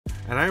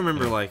And I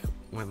remember like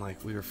when I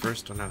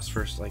was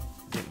first like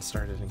getting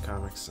started in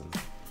comics,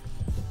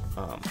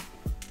 and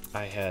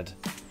I had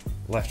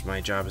left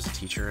my job as a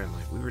teacher, and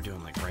like we were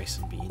doing like rice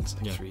and beans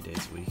like 3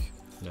 days a week.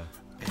 Yeah.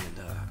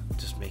 And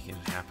just making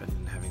it happen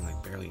and having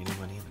like barely any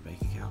money in the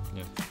bank account.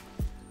 Yeah.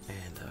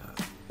 And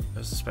it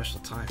was a special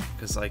time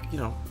because like, you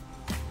know,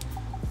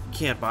 you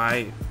can't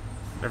buy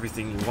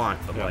everything you want,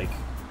 but like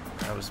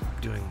I was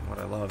doing what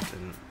I loved,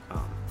 and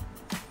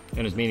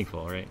it was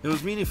meaningful, right? it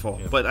was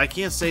meaningful. But I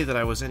can't say that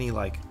I was any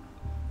like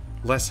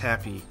less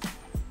happy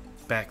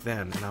back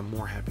then, and I'm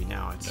more happy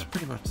now. It's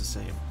pretty much the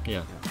same. Yeah. You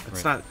know,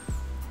 it's not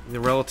the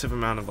relative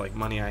amount of like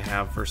money I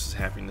have versus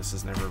happiness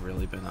has never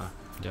really been a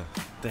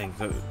thing.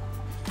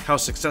 How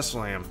successful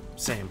I am,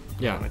 same.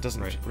 Yeah. You know, it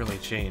doesn't really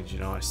change. You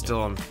know, I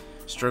still am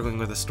struggling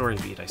with a story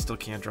beat. I still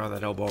can't draw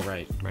that elbow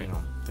right. You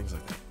know, things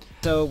like that.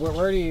 So we're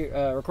already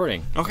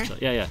recording. Okay. So,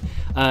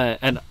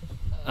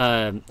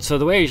 so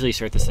the way I usually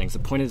start this thing, the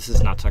point of this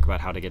is not to talk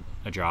about how to get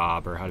a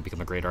job or how to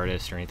become a great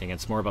artist or anything.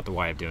 It's more about the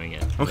why of doing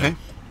it. Okay.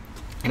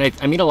 And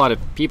I meet a lot of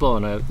people,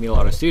 and I meet a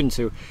lot of students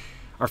who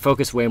are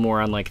focused way more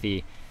on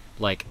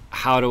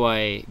how do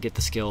I get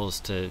the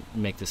skills to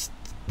make this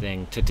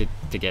thing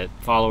to get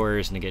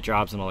followers and to get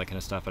jobs and all that kind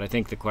of stuff. But I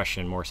think the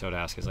question more so to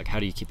ask is like, how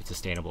do you keep it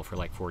sustainable for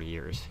like 40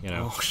 years? You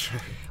know. Oh, sure.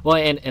 Well,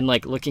 and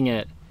like looking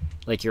at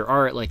like your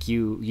art, like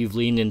you've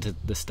leaned into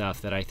the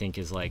stuff that I think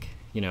is like,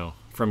 you know,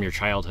 from your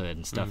childhood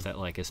and stuff that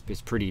like is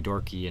pretty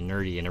dorky and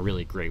nerdy in a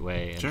really great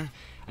way. And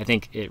I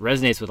think it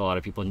resonates with a lot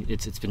of people, and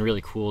it's been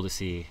really cool to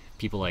see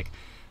people like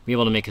be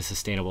able to make a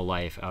sustainable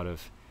life out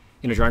of,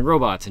 you know, drawing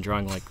robots and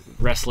drawing like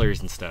wrestlers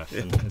and stuff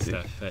and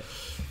stuff. But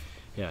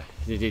yeah,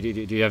 do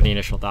you have any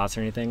initial thoughts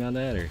or anything on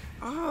that, or?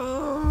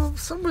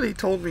 Somebody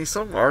told me,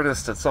 some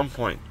artist at some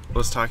point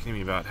was talking to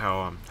me about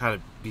how to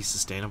be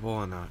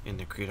sustainable in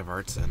the creative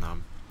arts, and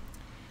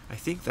I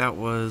think that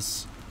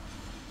was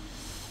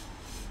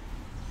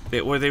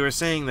where they were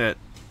saying that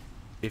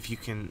if you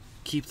can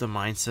keep the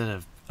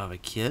mindset of a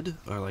kid,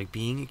 or like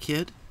being a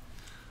kid,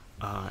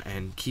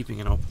 and keeping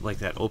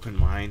that open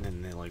mind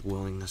and the like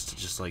willingness to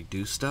just like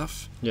do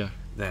stuff,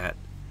 that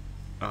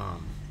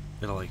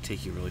it'll like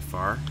take you really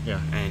far,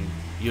 and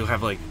you'll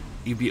have like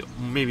you'd be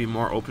maybe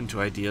more open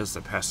to ideas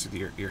that pass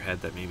through your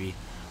head that maybe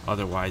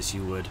otherwise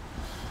you would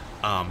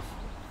kind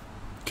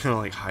of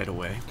like hide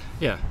away.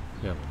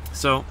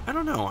 So I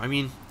don't know, I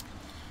mean,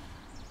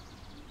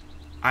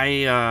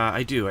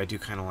 I do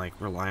kind of like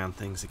rely on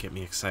things that get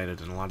me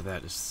excited, and a lot of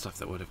that is stuff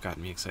that would have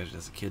gotten me excited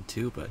as a kid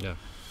too, but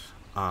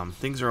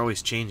things are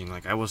always changing.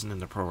 Like I wasn't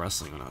into pro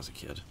wrestling when I was a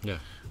kid,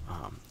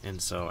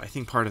 and so I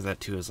think part of that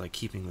too is like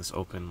keeping this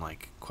open,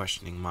 like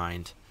questioning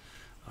mind,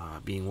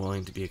 being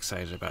willing to be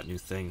excited about new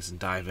things and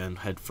dive in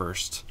head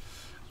first,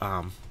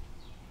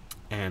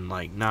 and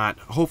like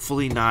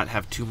hopefully not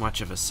have too much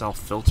of a self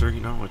filter,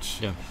 you know,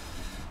 which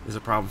is a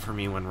problem for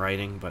me when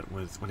writing. But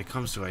when it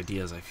comes to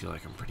ideas, I feel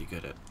like I'm pretty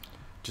good at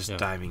just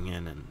diving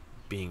in and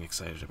being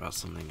excited about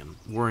something and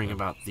worrying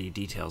about the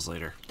details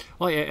later.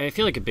 Well, I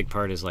feel like a big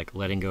part is like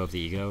letting go of the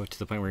ego to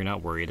the point where you're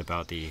not worried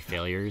about the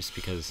failures,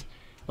 because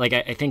like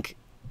I think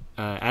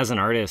as an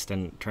artist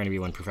and trying to be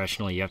one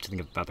professionally, you have to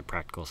think about the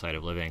practical side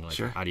of living. Like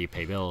how do you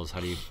pay bills?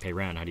 How do you pay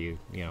rent? How do you,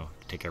 you know,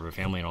 take care of a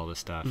family and all this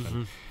stuff?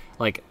 And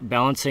like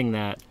balancing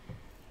that,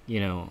 you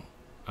know,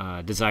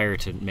 desire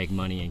to make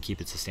money and keep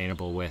it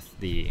sustainable with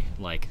the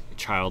like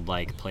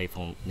childlike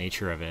playful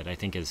nature of it, I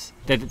think is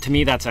that, to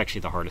me, that's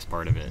actually the hardest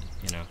part of it,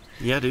 you know.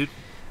 Yeah, dude.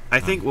 I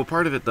think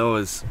part of it though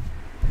is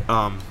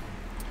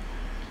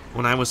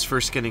when I was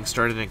first getting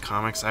started in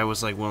comics, I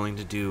was like willing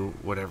to do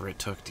whatever it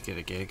took to get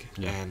a gig,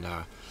 and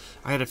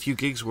I had a few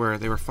gigs where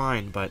they were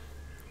fine, but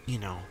you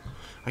know,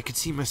 I could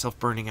see myself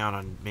burning out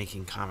on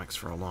making comics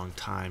for a long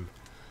time,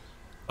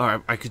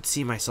 or I could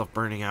see myself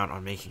burning out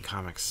on making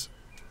comics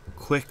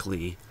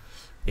quickly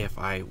if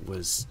I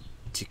was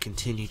to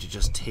continue to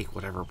just take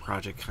whatever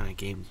project kind of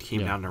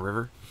came down the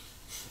river,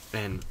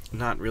 and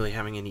not really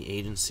having any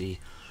agency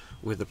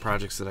with the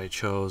projects that I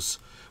chose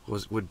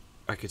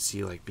I could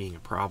see like being a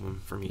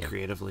problem for me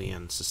creatively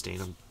and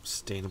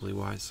sustainably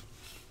wise.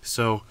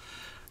 So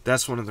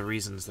that's one of the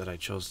reasons that I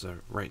chose to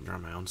write and draw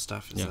my own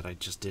stuff, is that I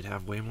just did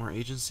have way more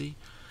agency.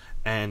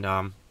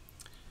 And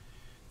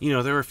you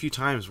know, there were a few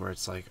times where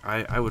it's like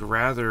I would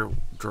rather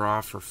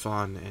draw for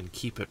fun and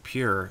keep it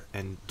pure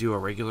and do a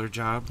regular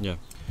job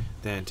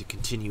than to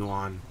continue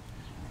on,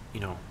 you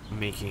know,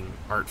 making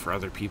art for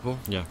other people.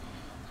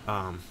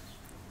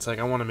 It's like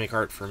I want to make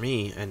art for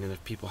me, and then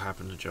if people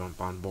happen to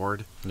jump on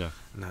board, and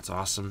that's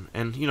awesome.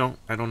 And you know,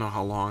 I don't know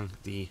how long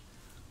the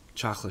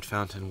chocolate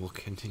fountain will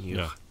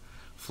continue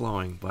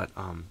flowing, but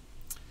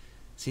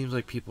seems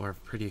like people are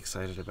pretty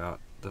excited about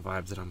the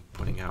vibes that I'm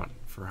putting out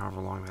for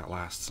however long that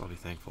lasts. I'll be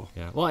thankful.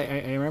 Well,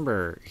 I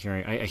remember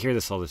hearing, I hear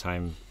this all the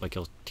time, like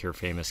you'll hear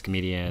famous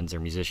comedians or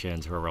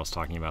musicians, whoever else,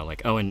 talking about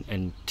like, oh,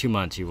 in 2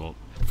 months you won't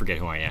forget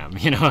who I am,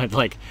 you know,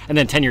 like, and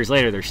then 10 years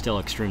later they're still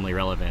extremely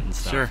relevant and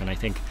stuff. And I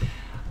think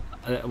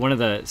one of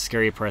the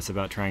scary parts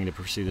about trying to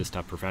pursue this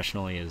stuff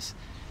professionally is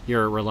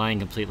you're relying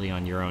completely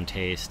on your own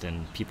taste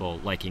and people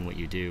liking what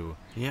you do.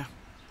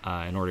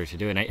 in order to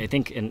do it. And I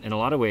think in a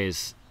lot of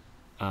ways,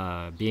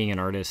 being an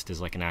artist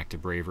is like an act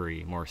of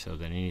bravery more so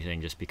than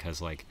anything, just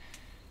because like,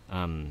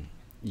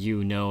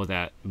 you know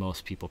that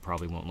most people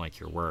probably won't like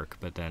your work,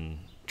 but then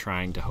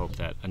trying to hope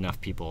that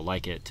enough people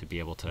like it to be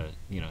able to,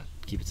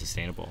 keep it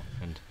sustainable.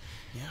 And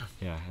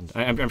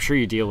and I'm sure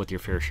you deal with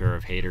your fair share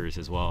of haters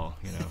as well,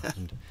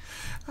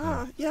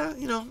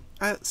 And,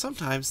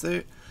 sometimes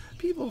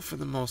people for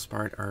the most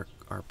part are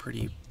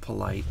pretty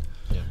polite.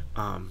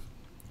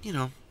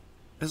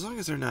 As long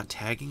as they're not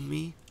tagging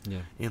me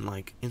in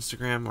like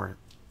Instagram or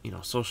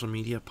social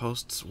media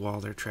posts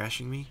while they're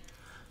trashing me,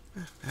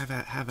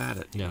 have at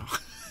it. You know?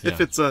 If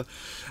it's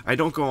I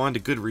don't go on to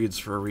Goodreads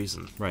for a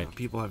reason. Right.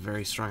 People have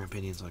very strong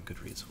opinions on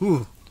Goodreads.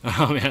 Ooh.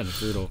 Oh man,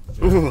 brutal.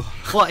 Yeah.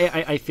 Well,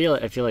 I feel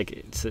like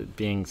it's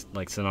being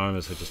like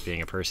synonymous with just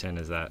being a person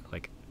is that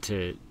like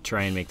to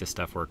try and make this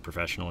stuff work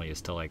professionally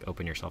is to like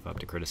open yourself up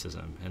to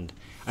criticism. And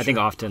I think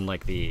often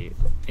like the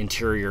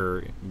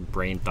interior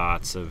brain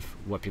thoughts of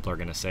what people are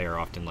going to say are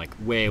often like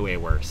way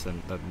worse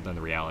than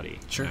the reality.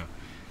 Sure.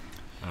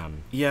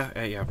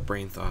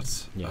 Brain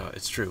thoughts.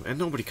 It's true, and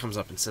nobody comes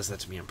up and says that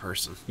to me in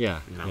person.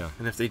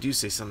 And if they do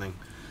say something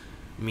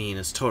mean,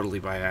 it's totally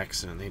by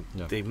accident.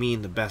 They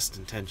mean the best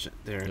intention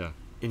there,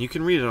 and you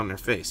can read it on their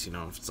face.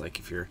 If it's like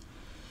if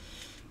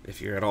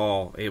you're at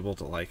all able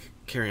to like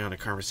carry on a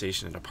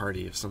conversation at a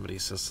party, if somebody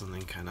says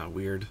something kind of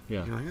weird,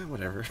 you're like,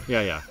 whatever.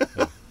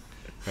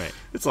 Right.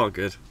 It's all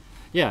good.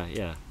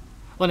 Well,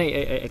 and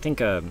I think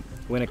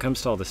when it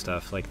comes to all this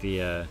stuff, like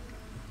the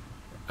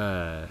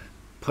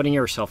putting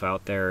yourself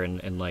out there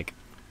and like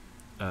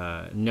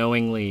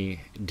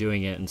knowingly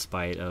doing it in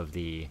spite of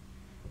the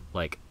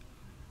like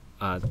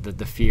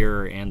the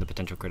fear and the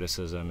potential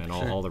criticism and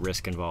all the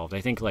risk involved.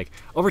 I think like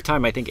over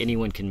time, I think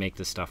anyone can make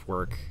this stuff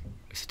work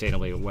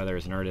sustainably, whether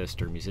as an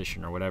artist or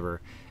musician or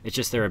whatever. It's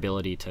just their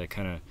ability to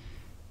kind of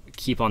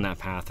keep on that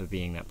path of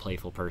being that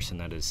playful person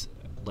that is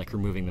like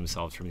removing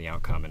themselves from the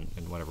outcome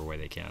in whatever way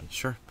they can.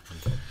 Sure.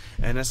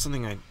 And that's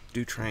something I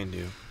do try and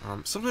do.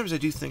 Sometimes I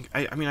do think,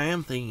 I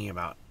am thinking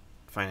about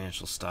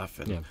financial stuff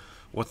and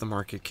what the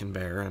market can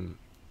bear and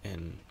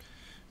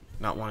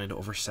not wanting to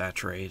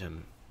oversaturate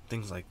and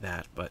things like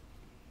that. But,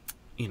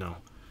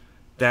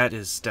 that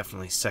is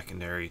definitely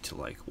secondary to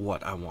like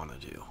what I want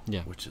to do.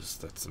 That's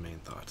the main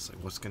thought. It's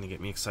like what's going to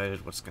get me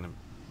excited,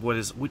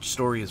 which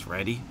story is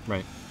ready.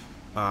 Right.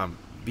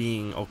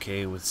 Being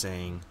okay with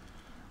saying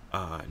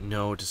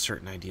no to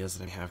certain ideas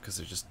that I have because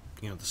they're just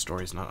the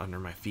story's not under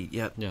my feet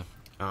yet. In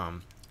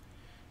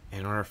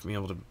order for me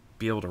to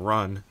be able to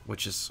run,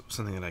 which is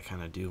something that I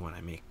kind of do when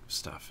I make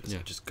stuff, is I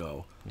just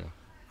go.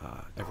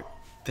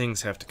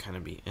 Things have to kind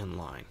of be in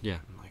line.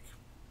 Like,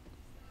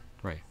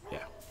 right.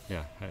 Yeah.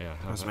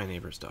 That's my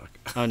neighbor's dog.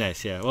 Oh,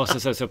 nice. Yeah. Well,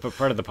 so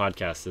part of the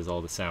podcast is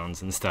all the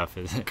sounds and stuff.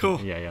 Is cool.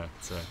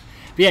 So,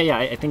 but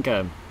I think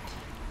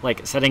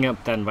like setting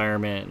up that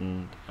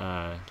environment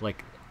and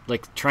like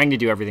trying to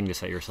do everything to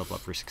set yourself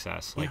up for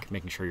success, like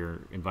making sure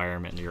your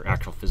environment, your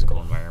actual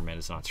physical environment,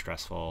 is not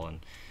stressful, and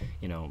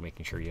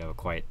making sure you have a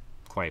quiet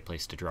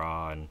place to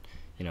draw, and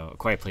a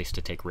quiet place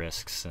to take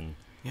risks, and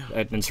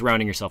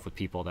surrounding yourself with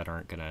people that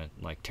aren't gonna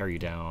like tear you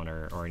down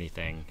or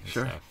anything. And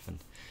stuff. And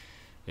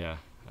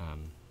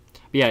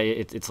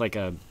it's like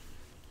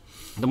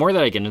the more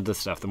that I get into this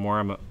stuff, the more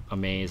I'm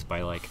amazed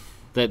by like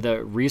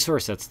the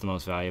resource that's the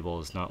most valuable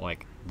is not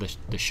like the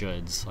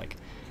shoulds. Like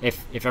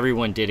if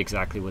everyone did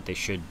exactly what they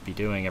should be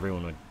doing,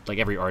 everyone would, like,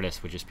 every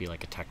artist would just be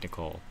like a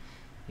technical,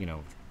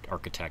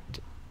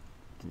 architect,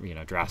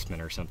 draftsman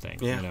or something.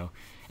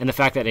 And the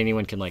fact that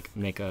anyone can like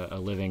make a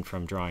living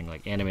from drawing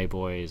like anime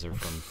boys or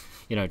from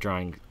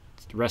drawing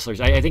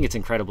wrestlers, I think it's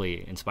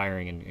incredibly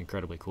inspiring and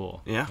incredibly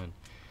cool. And,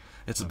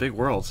 it's a big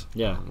world.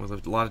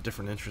 With a lot of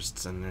different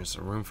interests, and there's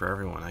a room for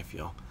everyone, I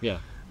feel.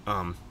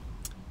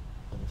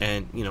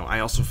 And I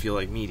also feel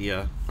like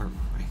media, or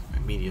my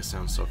media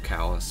sounds so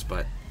callous,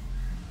 but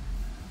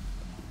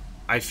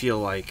I feel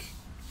like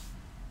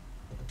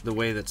the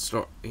way that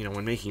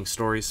when making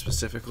stories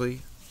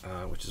specifically,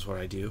 which is what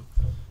I do,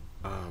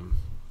 I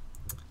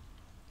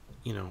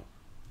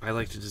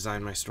like to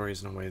design my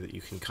stories in a way that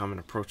you can come and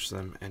approach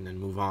them and then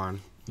move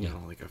on.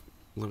 Like a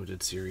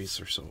limited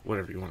series or so,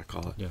 whatever you want to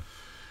call it.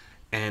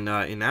 And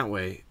in that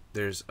way,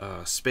 there's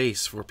a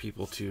space for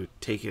people to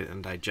take it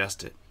and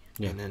digest it,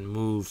 and then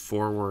move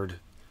forward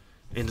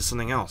into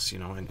something else,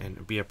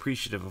 and be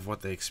appreciative of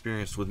what they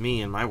experienced with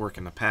me and my work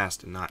in the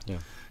past, and not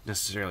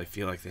necessarily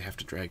feel like they have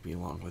to drag me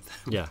along with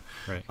them.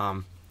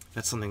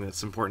 That's something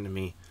that's important to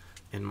me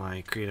in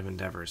my creative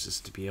endeavors, is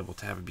to be able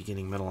to have a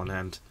beginning, middle, and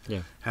end.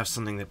 Have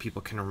something that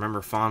people can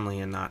remember fondly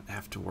and not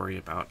have to worry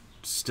about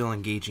still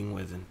engaging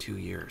with in 2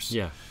 years.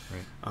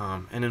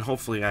 And then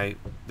hopefully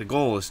the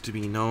goal is to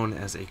be known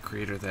as a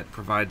creator that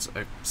provides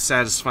a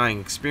satisfying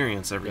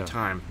experience every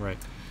time.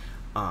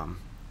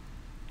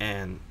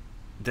 And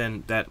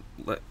then that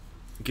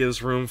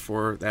gives room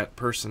for that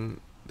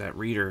person, that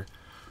reader,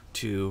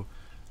 to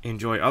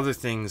enjoy other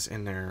things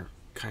in their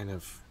kind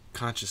of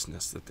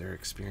consciousness that they're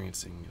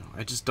experiencing.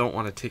 I just don't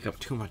want to take up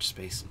too much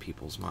space in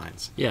people's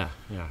minds. Yeah.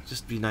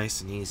 Just be nice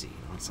and easy.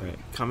 It's like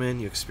come in,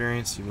 you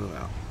experience, you move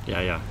out.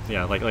 Yeah.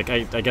 Like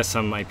I guess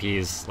some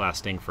IPs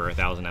lasting for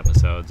 1,000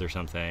 episodes or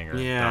something, or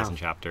 1,000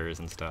 chapters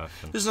and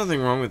stuff. And there's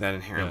nothing wrong with that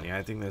inherently. Yeah.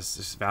 I think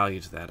there's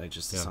value to that.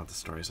 It's not the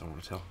stories I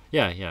want to tell.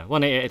 Yeah.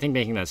 Well, and I think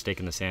making that stake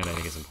in the sand, I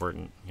think, is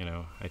important.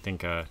 I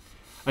think.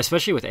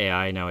 Especially with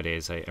AI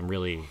nowadays, I'm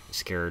really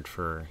scared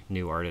for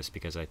new artists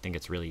because I think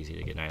it's really easy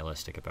to get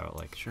nihilistic about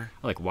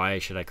like why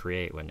should I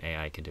create when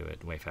AI can do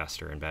it way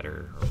faster and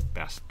better, or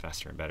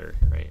faster and better,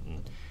 right?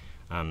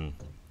 And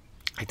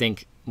I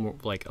think more,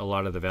 like a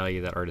lot of the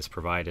value that artists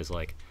provide is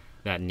like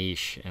that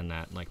niche and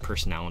that like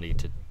personality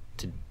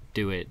to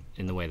do it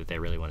in the way that they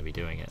really want to be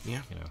doing it.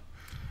 Yeah.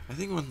 I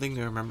think one thing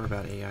to remember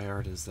about AI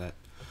art is that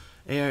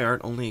AI art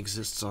only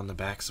exists on the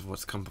backs of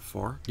what's come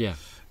before. Yeah.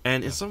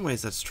 And in some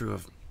ways that's true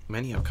of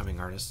many upcoming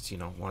artists,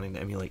 wanting to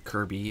emulate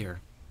Kirby or,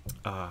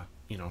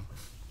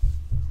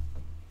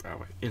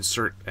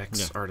 insert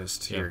X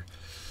artist here.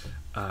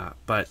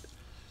 But,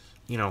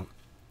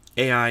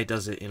 AI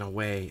does it in a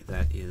way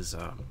that is,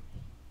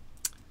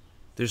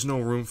 there's no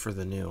room for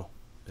the new.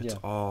 It's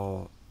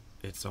all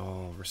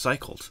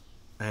recycled.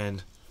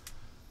 And,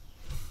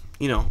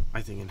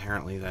 I think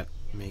inherently that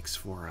makes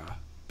for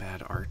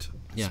bad art.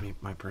 That's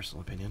my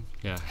personal opinion.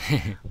 Yeah.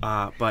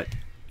 But,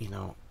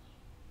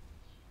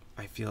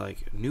 I feel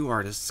like new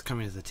artists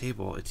coming to the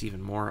table, it's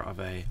even more of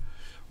a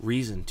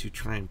reason to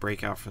try and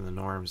break out from the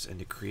norms and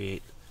to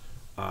create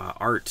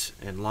art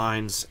and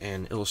lines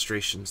and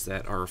illustrations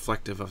that are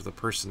reflective of the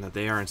person that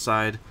they are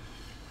inside.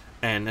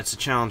 And that's a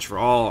challenge for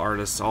all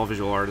artists, all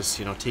visual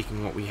artists,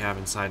 taking what we have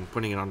inside and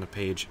putting it on the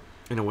page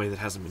in a way that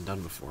hasn't been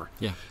done before.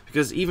 Yeah.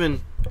 Because even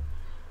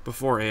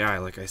before AI,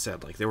 like I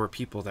said, like there were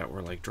people that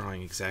were like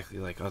drawing exactly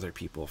like other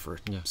people for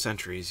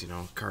centuries.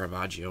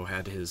 Caravaggio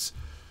had his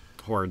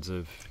hordes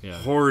of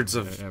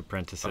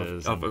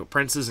apprentices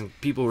apprentices,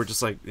 and people were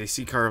just like, they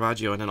see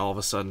Caravaggio and then all of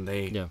a sudden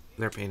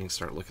their paintings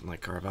start looking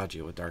like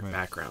Caravaggio with dark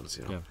backgrounds.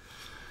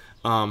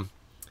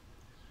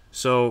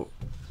 So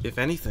if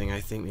anything, I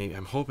think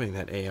I'm hoping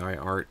that AI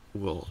art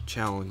will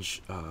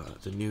challenge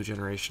the new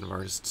generation of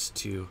artists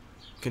to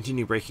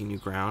continue breaking new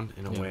ground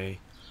in a way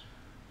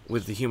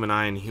with the human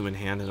eye and the human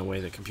hand in a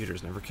way that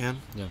computers never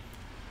can.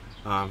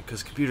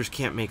 Because computers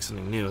can't make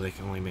something new, they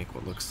can only make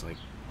what looks like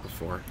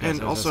before,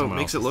 and also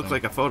makes it look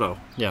like a photo.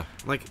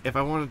 Like if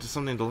I wanted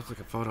something to look like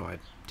a photo,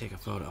 I'd take a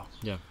photo.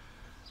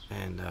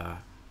 And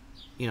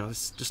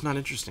it's just not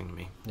interesting to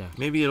me.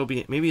 Maybe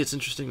it's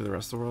interesting to the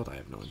rest of the world. I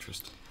have no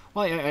interest.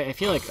 Well, I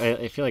feel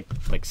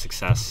like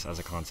success as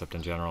a concept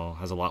in general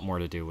has a lot more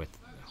to do with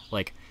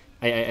like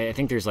I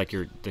think there's like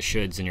the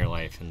shoulds in your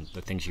life and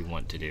the things you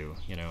want to do,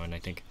 and I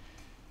think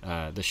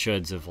the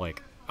shoulds of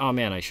like, oh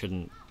man, I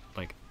shouldn't,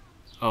 like,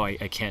 oh, I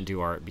can't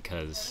do art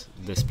because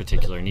this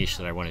particular niche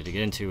that I wanted to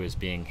get into is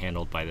being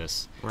handled by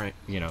this,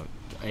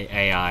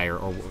 AI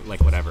or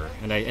like whatever.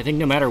 And I think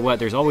no matter what,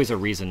 there's always a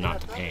reason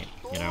not to paint,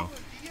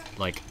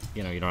 like,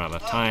 you don't have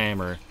enough time,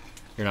 or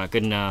you're not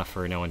good enough,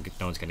 or no one's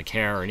going to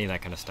care, or any of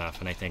that kind of stuff.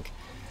 And I think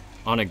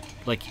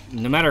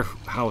no matter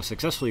how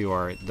successful you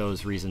are,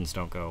 those reasons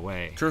don't go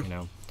away. True.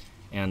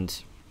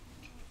 And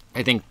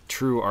I think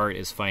true art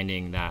is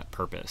finding that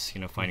purpose,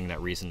 finding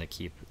that reason to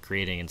keep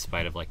creating in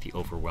spite of like the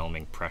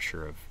overwhelming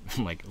pressure of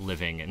like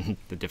living and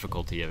the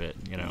difficulty of it,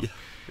 Yeah,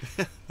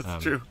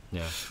 that's true.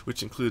 Yeah.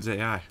 Which includes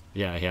AI.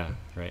 Yeah,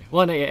 right.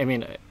 Well, and I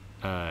mean,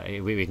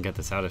 we can get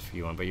this out if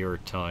you want, but you were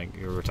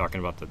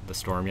talking about the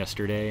storm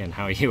yesterday and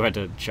how you had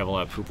to shovel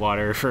out poop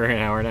water for an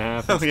hour and a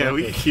half. Oh yeah,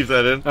 we can keep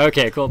that in.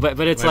 Okay, cool. But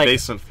it's My like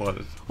basement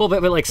flooded. Well,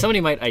 but like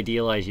somebody might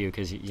idealize you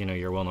because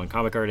you're a well-known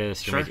comic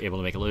artist, you're able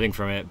to make a living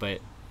from it,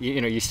 but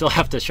you still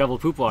have to shovel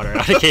poop water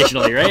out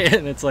occasionally, right?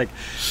 And it's like,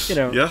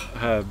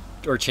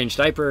 or change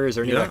diapers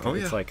or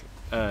it's like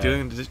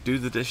do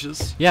the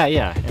dishes.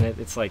 Yeah, and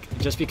it's like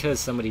just because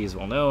somebody is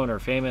well known or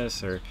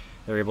famous or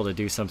they're able to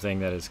do something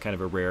that is kind of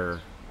a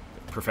rare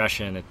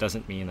profession, it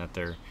doesn't mean that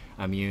they're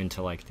immune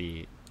to like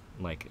the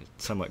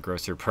somewhat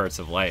grosser parts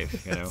of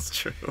life. That's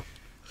true.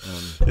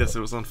 Yes, it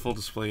was on full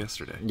display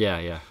yesterday.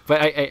 Yeah.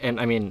 But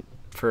I mean,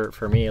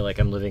 for me, like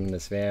I'm living in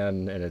this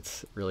van and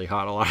it's really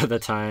hot a lot of the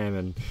time,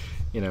 and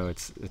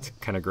it's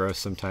kind of gross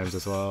sometimes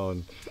as well,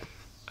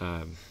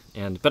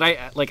 but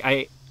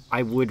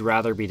I would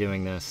rather be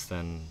doing this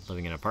than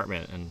living in an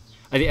apartment, and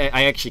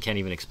I actually can't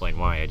even explain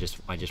why. I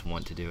just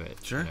want to do it.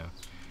 Sure.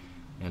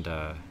 And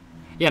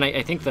and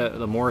I think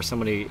the more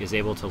somebody is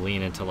able to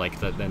lean into like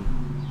then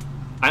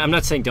I'm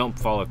not saying don't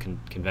follow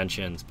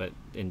conventions, but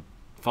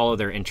follow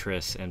their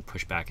interests and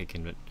push back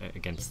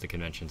against the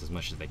conventions as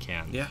much as they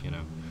can. Yeah.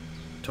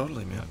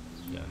 Totally, man.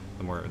 Yeah.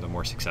 The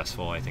more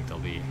successful I think they'll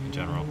be in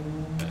general.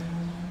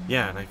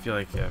 Yeah, and I feel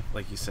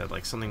like you said,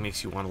 like something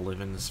makes you want to live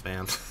in this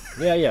van.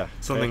 Yeah.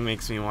 Something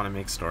makes me want to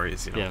make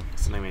stories. Yeah.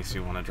 Something makes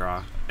me want to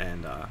draw,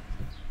 and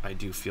I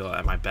do feel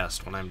at my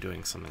best when I'm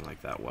doing something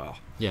like that well.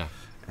 Yeah.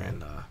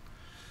 And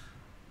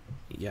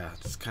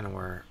it's kind of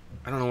where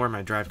I don't know where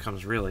my drive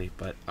comes really,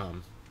 but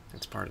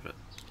It's part of it.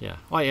 Yeah.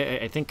 Well,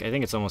 I think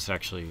it's almost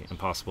actually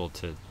impossible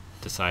to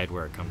decide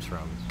where it comes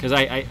from, because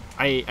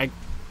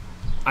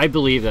I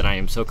believe that I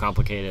am so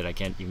complicated I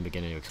can't even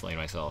begin to explain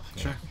myself.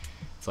 Sure.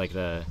 It's like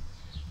the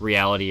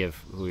reality of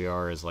who we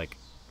are is like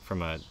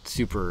from a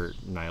super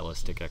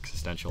nihilistic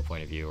existential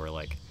point of view, or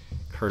like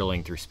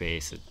hurtling through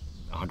space at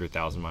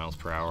 100,000 miles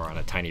per hour on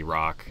a tiny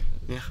rock,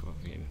 yeah,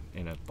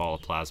 in a ball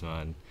of plasma,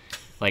 and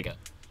like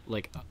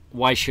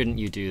why shouldn't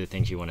you do the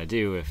things you want to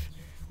do if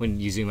when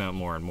you zoom out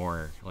more and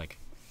more, like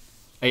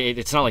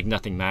it's not like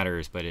nothing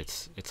matters, but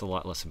it's a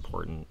lot less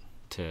important.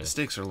 The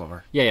stakes are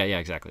lower. Yeah,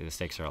 exactly. The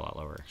stakes are a lot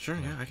lower. Sure,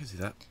 yeah, I can see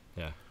that.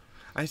 Yeah.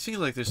 I feel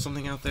like there's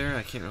something out there.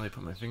 I can't really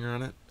put my finger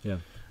on it. Yeah.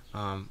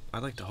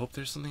 I'd like to hope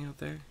there's something out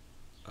there.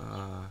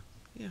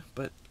 Yeah,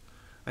 but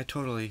I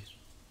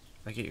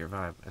get your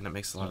vibe, and it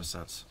makes a lot of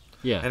sense.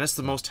 Yeah. And it's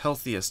the most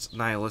healthiest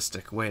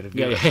nihilistic way to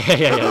view it.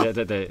 Yeah.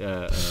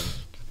 The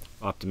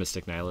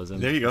optimistic nihilism.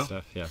 There you go.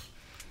 Stuff. Yeah.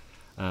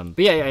 But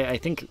yeah, I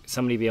think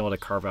somebody being able to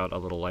carve out a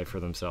little life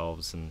for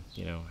themselves and,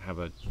 have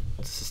a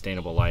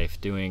sustainable life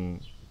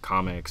doing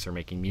comics or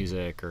making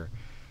music or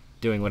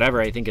doing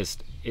whatever, I think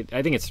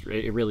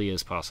it really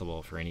is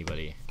possible for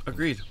anybody.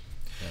 Agreed.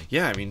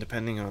 Yeah, I mean,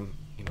 depending on,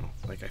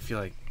 like, I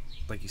feel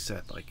like you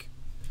said, like,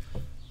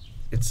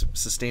 it's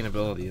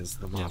sustainability is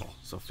the model.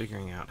 Yeah. So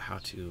figuring out how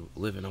to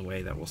live in a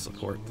way that will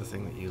support the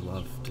thing that you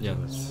love to do.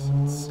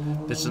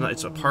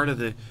 It's a part of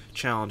the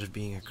challenge of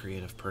being a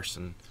creative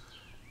person,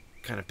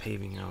 kind of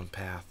paving your own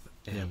path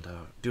and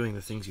doing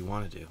the things you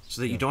want to do,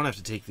 so that you don't have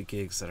to take the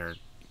gigs that are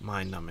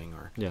mind-numbing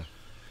or,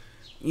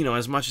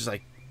 as much as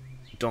I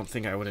don't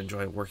think I would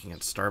enjoy working at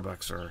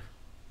Starbucks or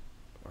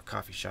a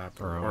coffee shop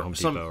or Home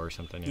Depot or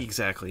something. Yeah.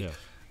 Exactly. Yeah.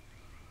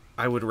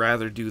 I would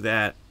rather do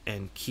that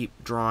and keep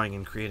drawing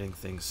and creating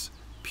things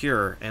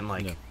pure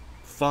and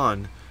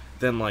fun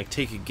than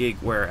take a gig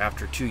where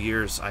after 2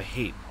 years I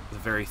hate the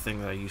very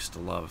thing that I used to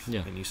love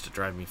and used to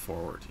drive me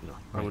forward.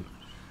 Right.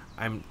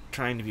 I'm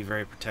trying to be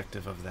very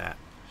protective of that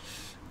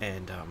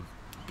and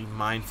be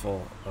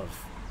mindful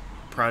of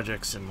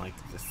projects and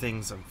the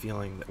things I'm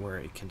feeling that where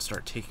it can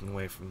start taking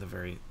away from the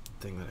very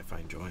thing that I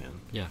find joy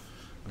in. Yeah.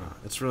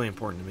 It's really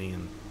important to me,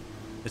 and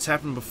it's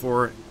happened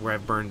before where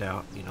I've burned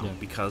out,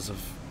 because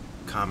of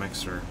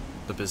comics or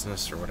the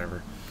business or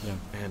whatever. Yeah.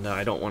 And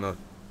I don't want to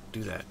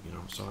do that,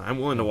 so I'm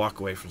willing to walk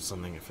away from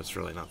something if it's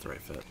really not the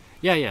right fit.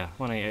 Yeah.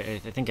 Well, I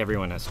think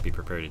everyone has to be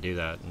prepared to do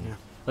that. And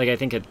I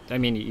think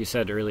you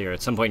said earlier,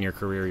 at some point in your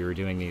career you were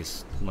doing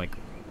these,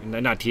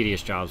 not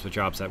tedious jobs, but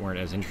jobs that weren't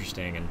as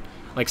interesting, and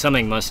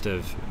something must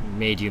have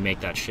made you make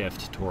that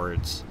shift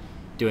towards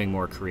doing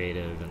more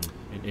creative and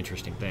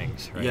interesting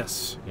things, right?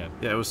 Yes. Yeah.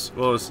 Yeah, it was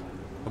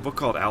a book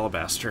called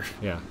Alabaster.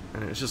 Yeah.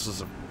 And it just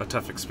was a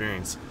tough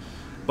experience.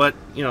 But,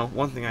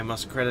 one thing I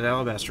must credit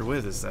Alabaster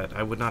with is that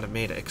I would not have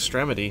made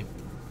Extremity,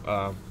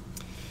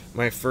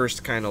 my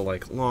first kind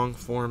of long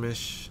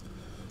form-ish,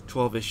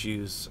 12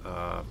 issues,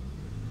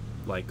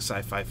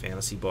 sci-fi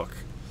fantasy book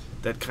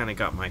that kind of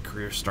got my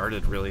career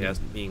started really as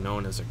being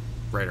known as a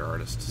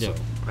writer-artist. So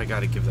I got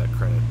to give that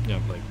credit. Yeah.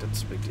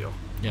 That's a big deal.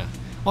 Yeah.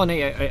 Well, and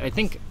I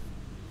think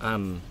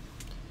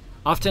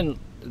often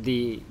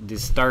the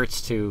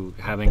starts to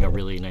having a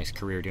really nice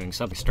career doing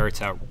something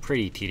starts out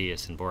pretty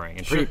tedious and boring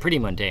and pretty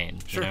mundane,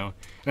 And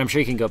I'm sure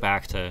you can go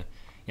back to,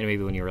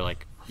 maybe when you were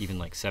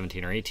even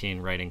 17 or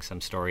 18 writing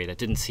some story that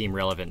didn't seem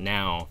relevant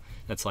now,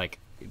 that's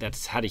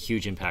had a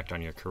huge impact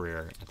on your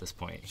career at this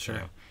point.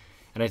 Sure.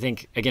 And I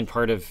think, again,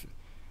 part of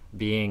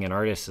being an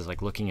artist is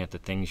looking at the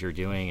things you're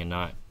doing and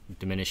not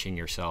diminishing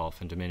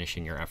yourself and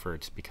diminishing your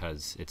efforts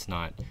because it's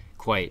not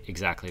quite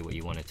exactly what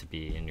you want it to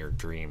be in your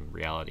dream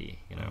reality,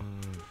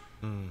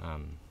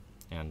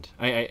 and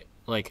I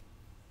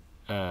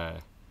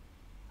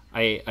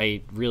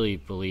really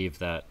believe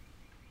that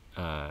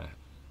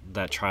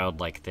that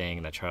childlike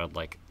thing, that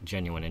childlike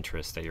genuine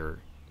interest that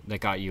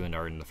got you into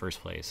art in the first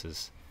place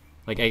is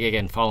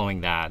again, following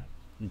that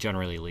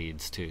generally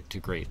leads to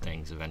great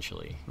things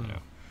eventually.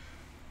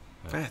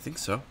 I think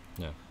so.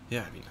 Yeah.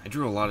 Yeah, I mean, I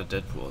drew a lot of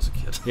Deadpool as a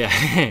kid. Yeah.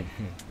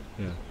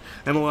 Yeah.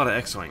 And a lot of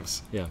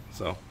X-Wings. Yeah.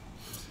 So,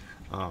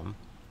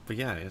 but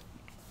yeah,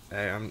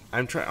 I'm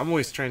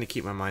always trying to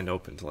keep my mind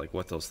open to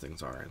what those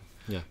things are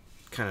and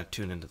kind of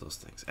tune into those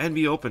things and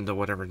be open to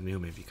whatever new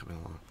may be coming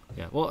along.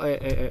 Yeah. Well,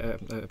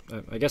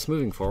 I guess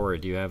moving forward,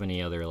 do you have any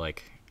other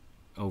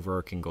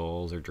overarching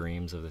goals or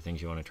dreams of the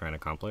things you want to try and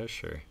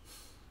accomplish, or?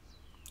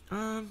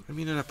 I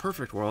mean, in a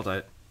perfect world,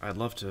 I'd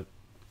love to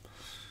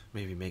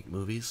maybe make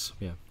movies.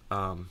 Yeah.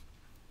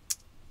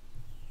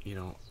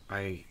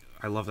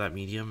 I love that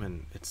medium,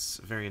 and it's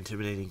a very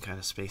intimidating kind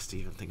of space to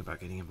even think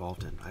about getting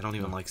involved in. I don't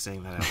even like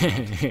saying that out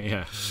loud.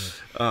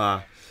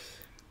 Yeah.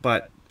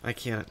 But I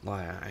can't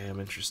lie. I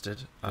am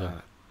interested.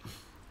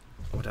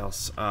 What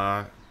else?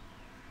 I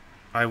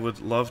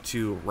would love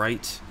to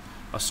write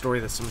a story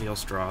that somebody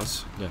else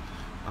draws. Yeah.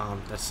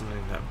 That's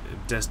something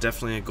that's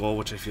definitely a goal,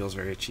 which I feel is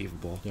very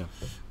achievable. Yeah.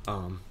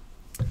 I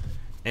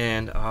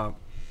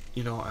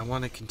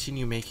want to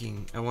continue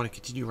writing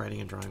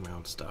and drawing my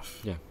own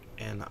stuff. Yeah.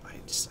 And I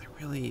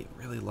really,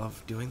 really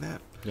love doing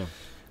that. Yeah.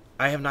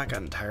 I have not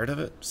gotten tired of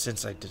it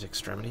since I did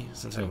Extremity.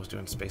 Since I was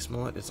doing Space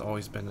Mullet, it's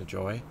always been a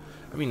joy.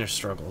 I mean, there's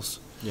struggles.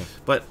 Yeah.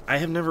 But I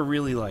have never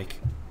really, like,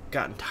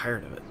 gotten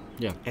tired of it.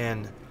 Yeah.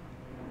 And,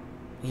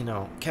 you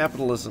know,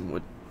 capitalism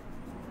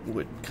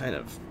would kind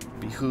of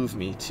behoove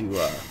me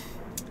to,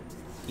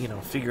 you know,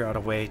 figure out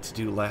a way to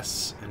do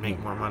less and make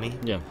more money.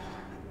 Yeah.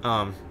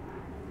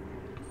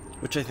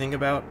 Which I think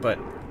about, but,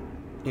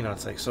 you know,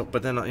 it's like, so,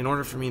 but then in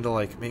order for me to,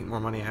 like, make more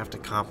money, I have to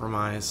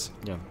compromise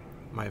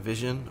my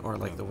vision or,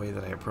 like, the way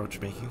that I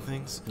approach making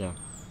things. Yeah.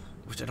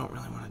 Which I don't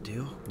really want to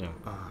do. Yeah.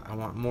 I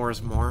want more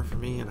is more for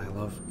me, and I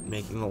love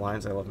making the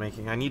lines I love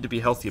making. I need to be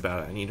healthy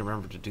about it. I need to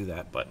remember to do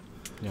that, but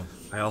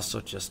I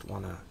also just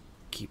want to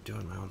keep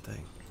doing my own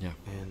thing. Yeah.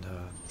 And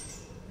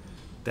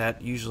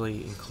that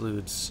usually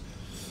includes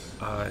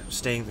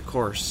staying the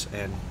course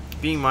and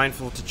being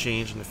mindful to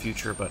change in the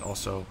future, but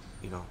also,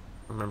 you know,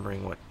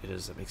 remembering what it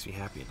is that makes me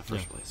happy in the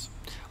first place.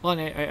 Well,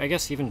 and I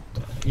guess even,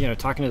 you know,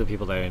 talking to the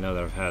people that I know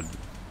that have had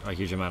a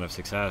huge amount of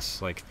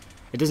success, like,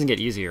 it doesn't get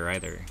easier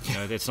either. You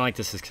know, it's not like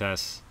the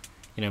success,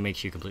 you know,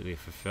 makes you completely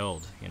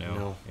fulfilled. You know,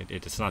 No.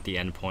 It's not the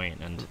end point.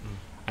 And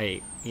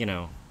you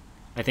know,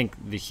 I think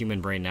the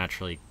human brain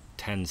naturally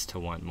tends to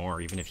want more.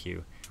 Even if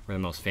you were the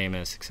most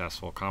famous,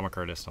 successful comic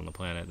artist on the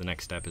planet, the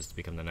next step is to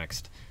become the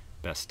next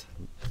best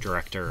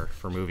director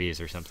for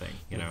movies or something.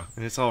 You know,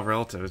 and it's all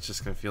relative. It's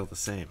just gonna feel the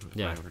same if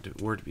Yeah.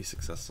 I were to be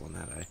successful in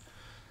that.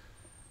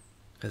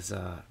 Because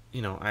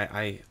you know,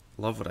 I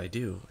love what I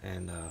do,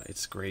 and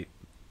it's great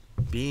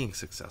being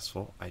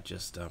successful. I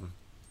just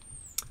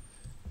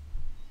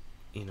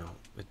you know,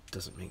 it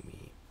doesn't make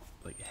me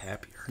like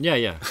happier.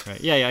 Yeah,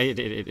 right. Yeah.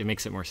 It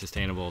makes it more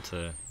sustainable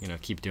to, you know,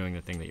 keep doing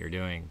the thing that you're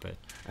doing. But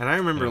and I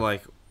remember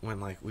like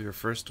when I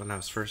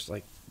was first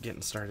like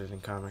getting started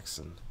in comics,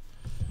 and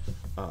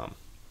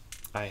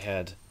I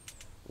had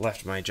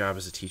left my job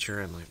as a teacher,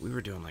 and like we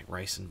were doing like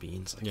rice and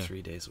beans like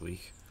 3 days a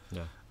week.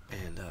 Yeah.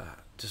 And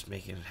just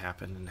making it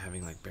happen and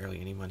having like barely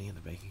any money in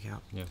the bank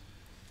account. Yeah.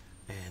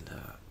 And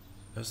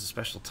it was a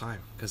special time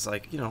because,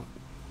 like, you know,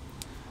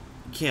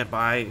 you can't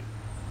buy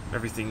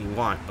everything you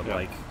want, but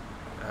like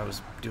I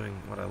was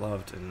doing what I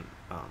loved, and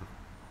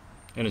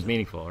it was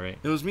meaningful, right?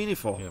 it was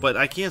meaningful. Yeah. But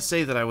I can't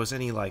say that I was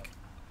any like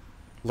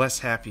less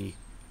happy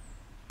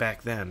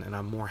back then, and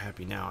I'm more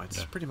happy now.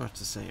 It's pretty much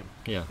the same.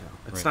 Yeah. You know?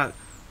 It's not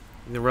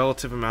the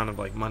relative amount of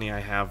like money I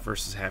have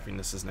versus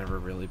happiness has never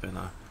really been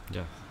a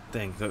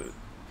thing.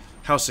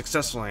 How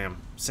successful I am,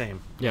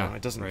 same. Yeah. You know,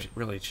 it doesn't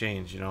really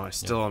change. You know, I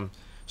still am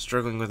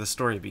struggling with a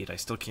story beat. I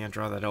still can't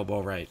draw that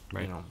elbow right.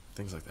 You know,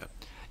 things like that.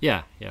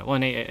 Yeah. Well,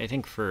 and I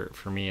think for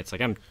me, it's like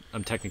I'm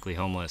technically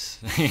homeless,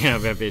 you know,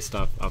 based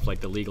off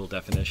like the legal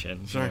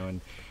definition. Sure. You know,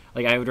 and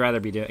like I would rather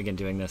be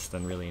doing this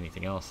than really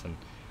anything else. And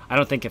I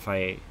don't think if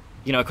I,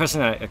 you know, a question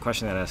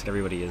that I ask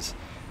everybody is,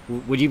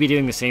 would you be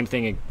doing the same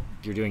thing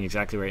you're doing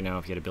exactly right now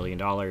if you had $1 billion,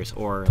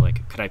 or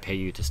like could I pay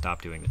you to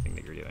stop doing the thing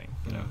that you're doing?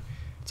 You know.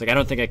 It's like I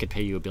don't think I could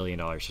pay you $1 billion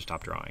to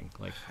stop drawing.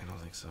 Like I don't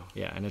think so.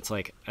 Yeah, and it's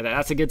like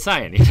that's a good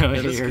sign. You know,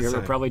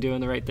 you're probably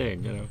doing the right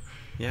thing. You know.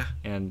 Yeah.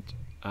 And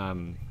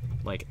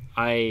like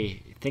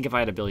I think if I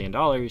had $1 billion,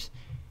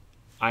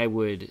 I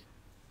would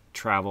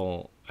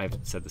travel. I've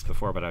said this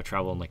before, but I'd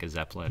travel in like a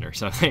Zeppelin or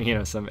something. You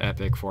know, some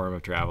epic form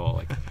of travel,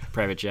 like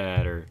private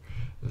jet or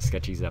the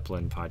Sketchy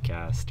Zeppelin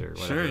podcast or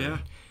whatever. Sure.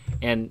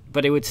 Yeah.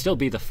 But it would still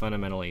be the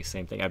fundamentally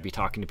same thing. I'd be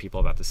talking to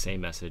people about the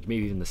same message,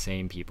 maybe even the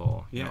same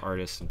people, you know,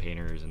 artists and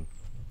painters and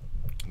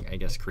I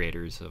guess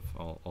creators of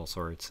all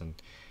sorts.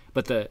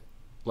 But the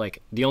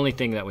only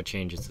thing that would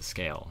change is the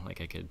scale. Like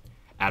I could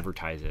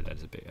advertise it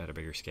at a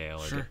bigger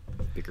scale, or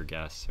get bigger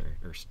guests,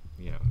 or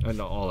you know,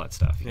 and all that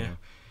stuff. You know,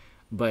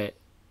 but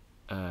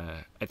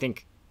I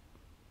think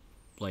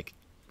like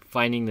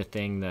finding the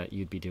thing that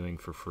you'd be doing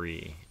for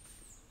free,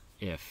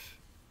 if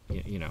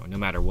you know, no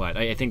matter what.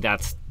 I think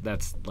that's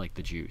like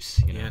the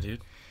juice. You know? Yeah,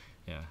 dude.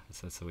 Yeah,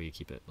 that's the way you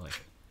keep it like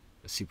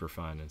super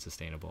fun and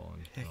sustainable.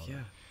 And Heck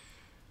yeah.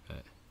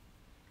 But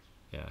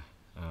yeah,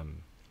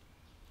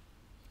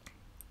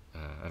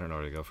 I don't know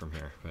where to go from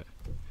here, but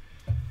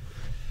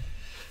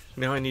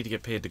now I need to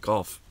get paid to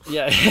golf.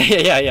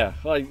 Yeah.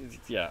 Well,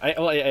 yeah.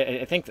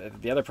 I think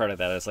the other part of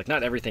that is like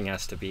not everything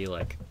has to be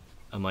like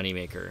a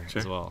moneymaker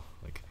as well.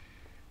 Like,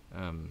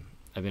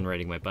 I've been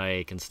riding my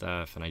bike and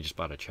stuff, and I just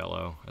bought a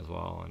cello as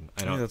well. And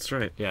I don't. Yeah, that's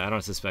right. Yeah, I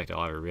don't suspect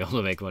I'll ever be able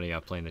to make money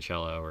off playing the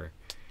cello or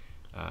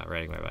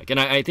riding my bike. And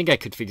I think I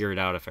could figure it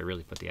out if I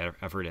really put the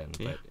effort in.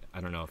 But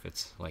I don't know if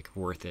it's like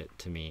worth it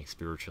to me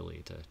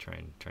spiritually to try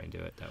and do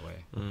it that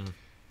way.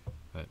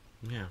 But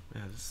yeah.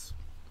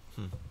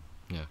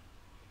 Yeah.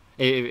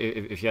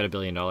 If you had $1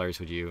 billion,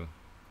 would you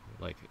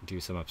like do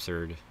some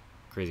absurd,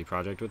 crazy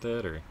project with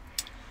it, or?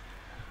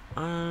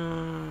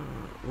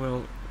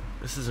 Well,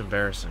 this is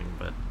embarrassing,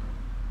 but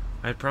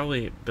I'd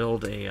probably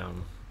build a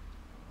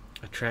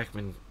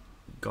TrackMan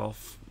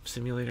golf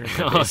simulator.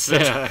 Oh,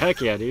 yeah, heck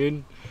yeah,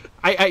 dude!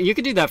 You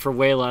could do that for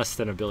way less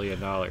than $1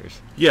 billion.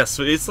 Yes,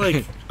 but it's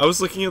like I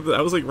was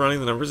running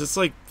the numbers. It's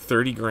like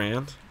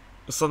 $30,000,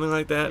 something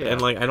like that,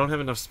 and like I don't have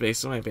enough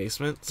space in my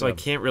basement, so I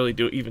can't really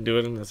do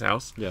it in this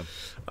house. Yeah.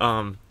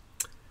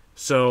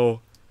 So,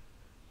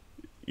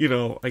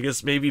 I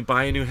guess maybe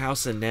buy a new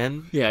house and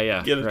then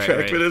get a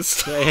track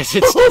minutes. Yeah,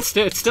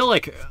 it's still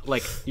like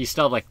you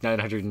still have like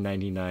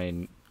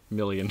 $999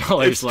 million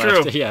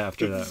left. Yeah,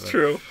 after that. It's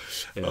true.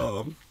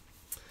 Yeah.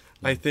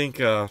 I think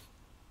I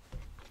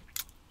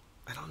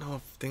don't know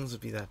if things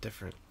would be that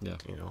different. Yeah.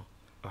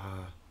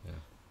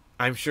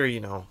 I'm sure you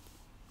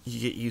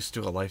get used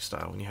to a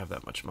lifestyle when you have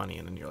that much money,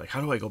 and then you're like,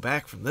 how do I go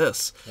back from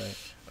this? Right.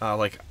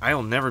 Like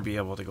I'll never be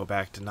able to go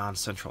back to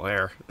non-central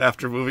air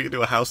after moving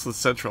into a house with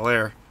central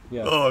air.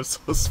 Yeah. Oh, I'm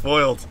so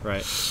spoiled.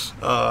 Right.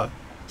 So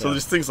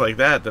there's things like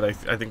that I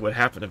think would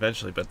happen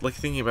eventually. But like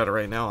thinking about it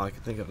right now, all I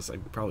can think of is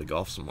like probably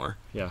golf some more.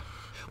 Yeah.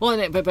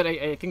 Well, but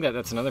I think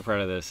that's another part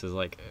of this is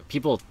like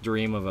people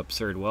dream of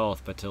absurd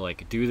wealth, but to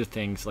like do the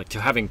things like to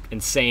having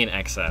insane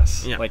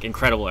excess, like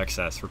incredible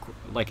excess,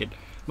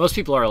 most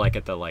people are like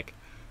at the like,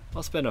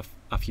 I'll spend a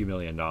few $1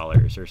 million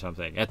or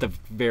something at the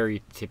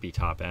very tippy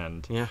top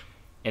end. Yeah.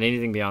 And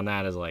anything beyond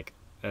that is like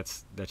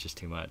that's just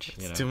too much.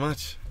 It's too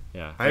much.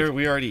 Yeah.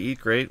 We already eat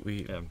great.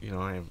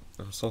 I'm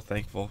so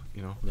thankful.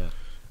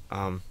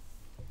 Yeah.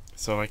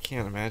 So I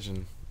can't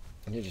imagine.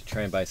 You need to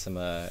try and buy some,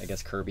 I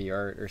guess, Kirby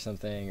art or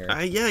something.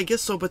 Or yeah, I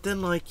guess so. But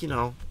then, like,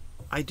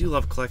 I do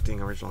love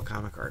collecting original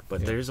comic art.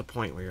 But there's a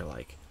point where you're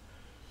like,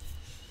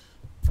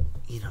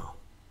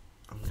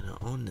 I'm gonna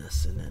own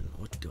this, and then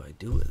what do I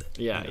do with it?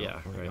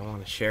 Yeah, right. I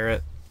want to share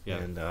it. Yeah.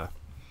 And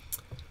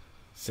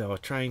so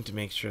trying to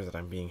make sure that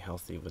I'm being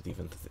healthy with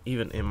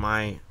even in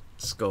my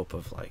scope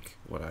of like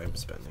what I'm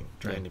spending,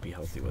 trying to be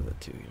healthy with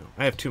it too.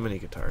 I have too many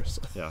guitars.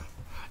 So.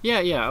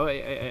 Yeah.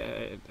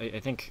 I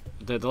think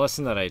the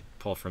lesson that I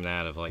pull from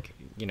that of like,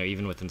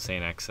 even with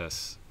insane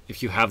excess,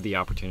 if you have the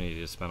opportunity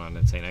to spend on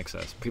insane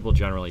excess, people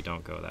generally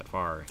don't go that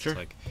far. Sure. It's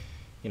like,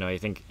 I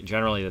think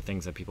generally the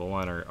things that people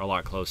want are a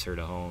lot closer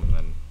to home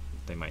than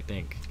they might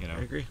think.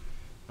 I agree.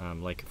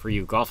 Like for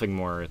you golfing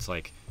more, it's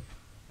like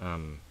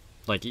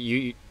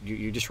you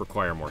just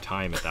require more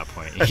time at that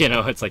point.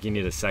 It's like you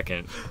need a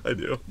second. I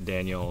do.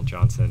 Daniel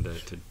Johnson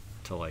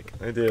to like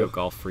go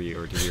golf for you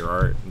or do your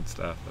art and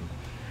stuff. And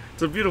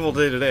it's a beautiful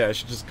day today. I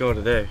should just go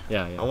today.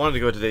 Yeah. I wanted to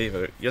go today,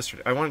 but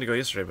yesterday I wanted to go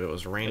yesterday, but it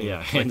was raining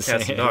like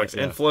cats and dogs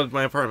yeah. and flooded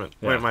my apartment,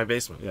 right my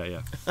basement.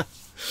 Yeah.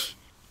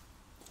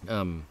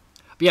 But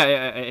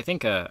yeah, I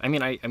think I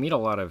meet a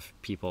lot of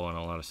people and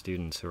a lot of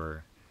students who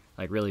are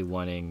like really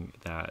wanting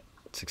that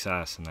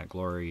success and that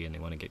glory, and they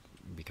want to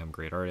become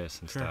great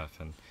artists and stuff.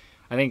 And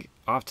I think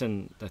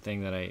often the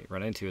thing that I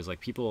run into is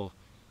like people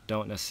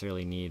don't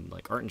necessarily need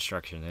like art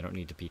instruction. They don't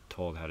need to be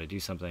told how to do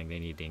something. They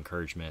need the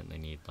encouragement. They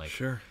need like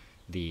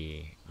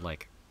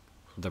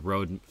the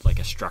road, like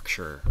a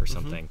structure or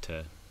something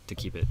to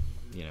keep it,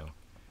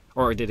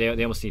 or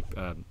they almost need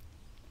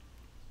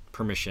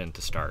permission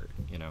to start,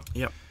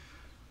 Yep.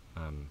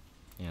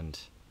 And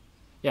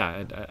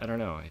yeah, I don't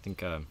know. I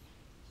think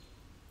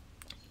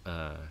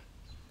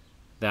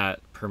that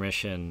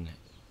permission,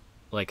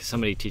 like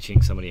somebody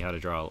teaching somebody how to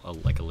draw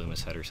like a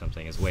Loomis head or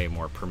something, is way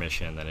more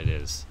permission than it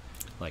is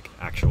like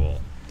actual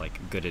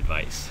like good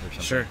advice or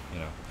something. Sure.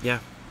 Yeah.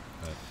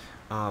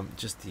 But,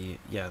 just the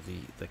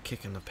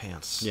kick in the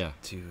pants. Yeah.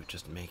 To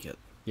just make it.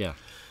 Yeah.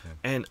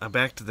 And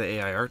back to the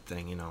AI art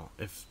thing,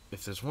 if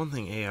there's one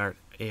thing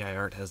AI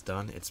art has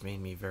done, it's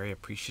made me very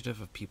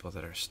appreciative of people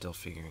that are still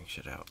figuring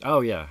shit out. Oh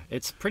yeah,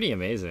 it's pretty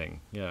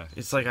amazing. Yeah.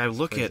 It's like I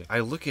look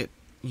at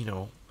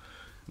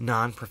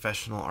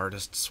non-professional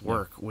artists'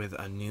 work with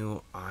a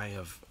new eye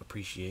of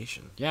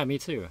appreciation. Yeah, me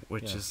too.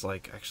 Which is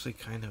like actually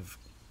kind of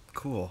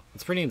cool.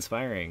 It's pretty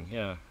inspiring.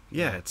 Yeah.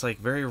 Yeah, it's like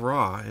very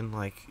raw and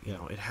like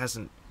it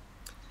hasn't.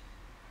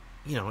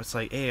 It's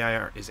like AI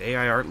art. Is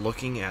AI art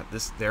looking at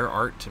their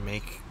art to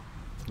make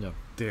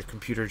their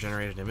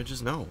computer-generated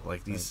images? No,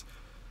 like these.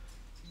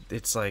 Right.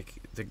 It's like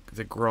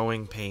the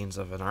growing pains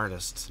of an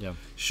artist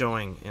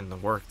showing in the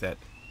work that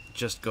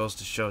just goes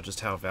to show just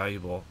how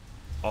valuable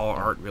all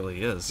art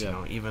really is.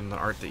 Even the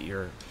art that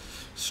you're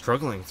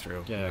struggling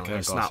through. Yeah,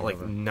 it's not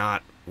like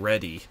not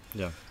ready.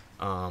 Yeah.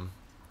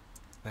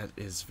 That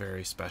is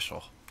very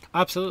special.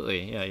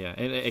 Absolutely. Yeah.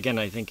 And again,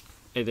 I think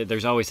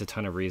there's always a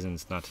ton of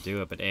reasons not to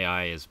do it, but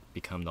AI has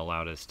become the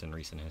loudest in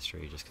recent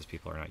history just because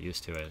people are not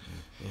used to it.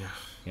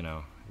 And,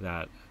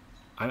 that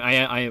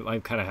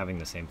I'm kind of having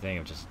the same thing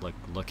of just like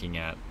looking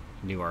at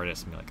new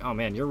artists and be like, oh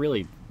man, you're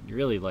really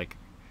like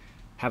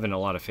having a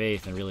lot of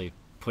faith and really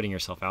putting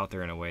yourself out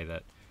there in a way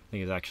that I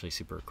think is actually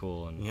super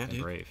cool and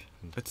brave.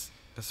 And,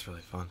 that's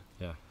really fun.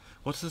 Yeah.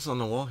 What's this on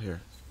the wall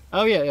here?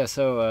 Oh yeah.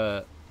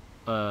 So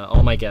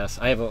all my guests,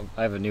 I have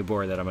a new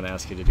board that I'm going to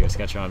ask you to do a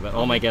sketch on, but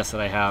all my guests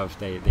that I have,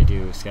 they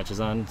do sketches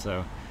on.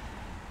 So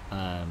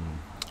I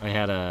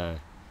had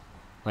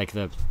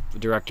the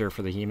director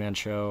for the He-Man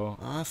show.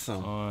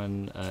 Awesome.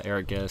 On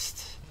Eric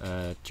Gist,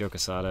 Joe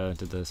Quesada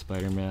did the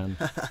Spider-Man.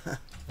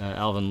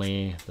 Alvin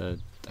Lee,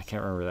 I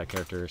can't remember that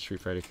character,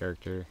 Street Fighter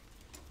character.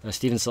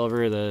 Steven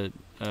Silver, the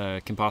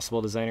Kim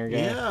Possible designer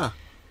guy.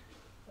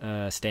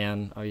 Yeah.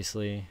 Stan,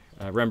 obviously.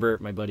 Rembert,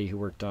 my buddy who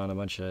worked on a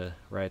bunch of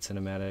Riot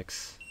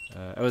cinematics.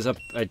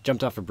 I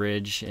jumped off a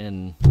bridge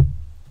in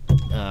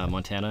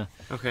Montana.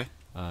 Okay.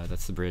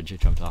 That's the bridge I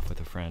jumped off with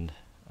a friend.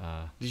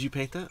 Did you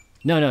paint that?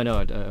 No,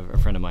 a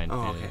friend of mine.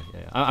 Oh, okay.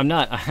 Yeah. I'm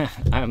not.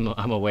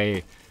 I'm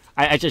away.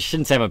 I just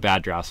shouldn't say I'm a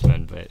bad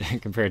draftsman, but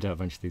compared to a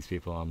bunch of these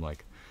people, I'm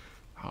like,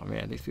 oh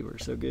man, these people are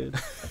so good.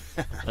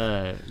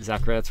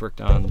 Zach Retz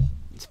worked on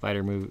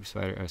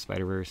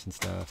Spider-Verse and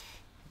stuff.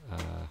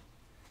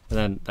 And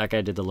then that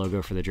guy did the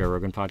logo for the Joe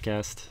Rogan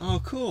podcast. Oh,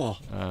 cool.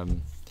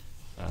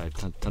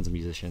 Tons of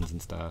musicians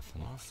and stuff.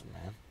 And, awesome,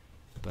 man.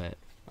 But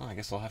I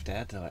guess I'll have to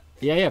add to it.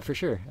 Yeah, for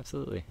sure,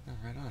 absolutely. Oh,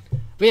 right on.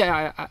 But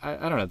yeah,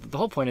 I don't know. The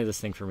whole point of this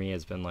thing for me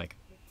has been like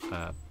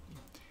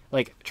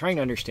trying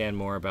to understand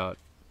more about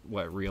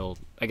what real,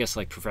 I guess,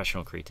 like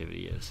professional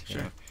creativity is. Sure.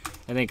 You know?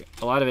 I think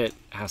a lot of it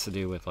has to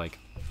do with like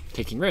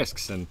taking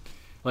risks, and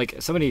like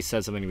somebody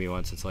said something to me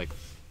once. It's like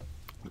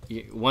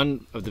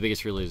one of the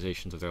biggest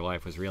realizations of their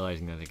life was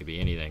realizing that they could be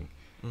anything,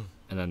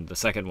 and then the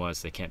second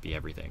was they can't be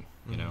everything.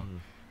 You know,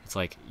 it's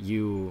like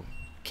you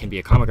can be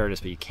a comic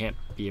artist, but you can't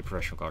be a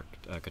professional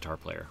guitar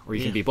player, or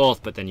you can be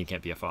both, but then you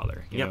can't be a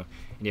father. You know,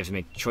 and you have to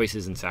make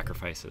choices and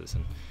sacrifices,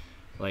 and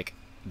like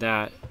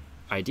that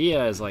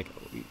idea is like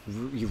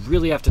you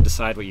really have to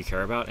decide what you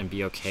care about and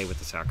be okay with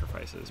the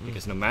sacrifices,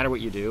 because no matter what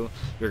you do,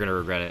 you're going to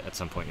regret it at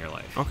some point in your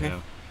life. Okay. You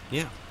know?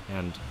 Yeah.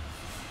 And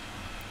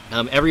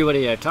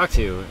everybody I've talked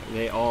to,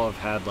 they all have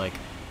had like,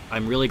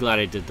 I'm really glad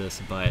I did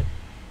this, but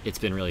it's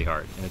been really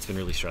hard and it's been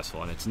really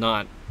stressful, and it's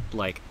not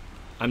like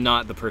I'm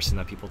not the person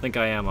that people think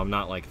I am. I'm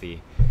not like the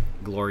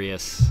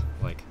glorious,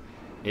 like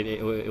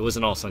it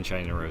wasn't all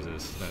sunshine and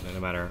roses, no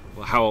matter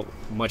how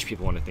much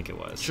people want to think it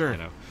was. Sure. You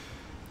know.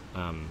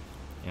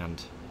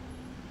 And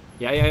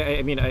yeah,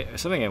 I mean,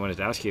 something I wanted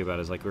to ask you about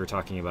is like we were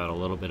talking about a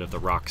little bit of the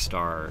rock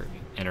star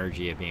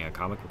energy of being a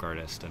comic book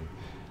artist, and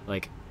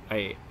like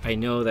I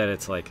know that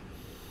it's like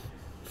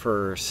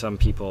for some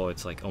people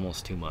it's like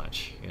almost too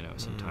much, you know,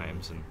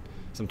 sometimes, and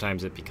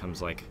sometimes it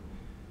becomes like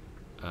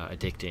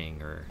addicting,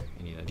 or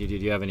any. Do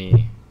you have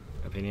any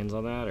opinions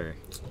on that, or?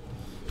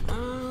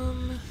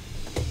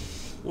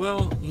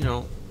 Well, you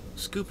know,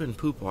 scooping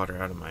poop water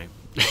out of my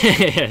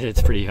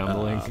it's pretty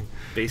humbling.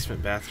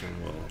 Basement bathroom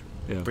will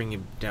bring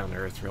you down to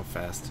earth real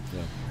fast.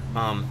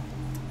 Yeah.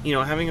 You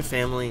know, having a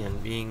family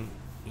and being,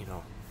 you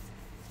know,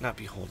 not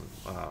beholden,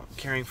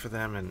 caring for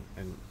them and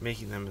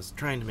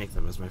trying to make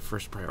them as my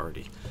first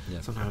priority.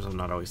 Yeah. Sometimes I'm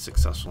not always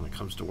successful when it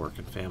comes to work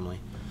and family.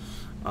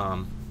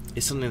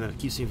 It's something that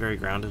keeps me very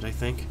grounded, I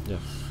think. Yeah.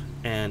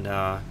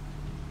 And,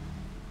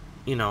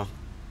 you know,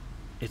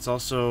 it's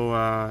also,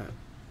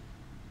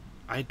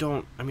 I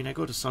go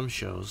to some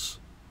shows,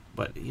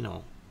 but, you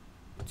know,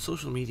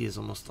 social media is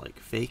almost like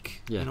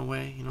fake in a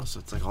way, you know, so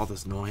it's like all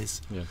this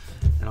noise,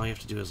 and all you have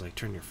to do is like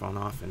turn your phone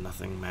off and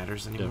nothing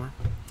matters anymore.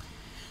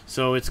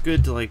 So it's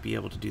good to like be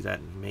able to do that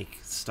and make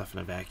stuff in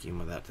a vacuum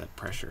without that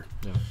pressure.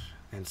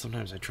 And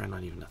sometimes I try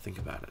not even to think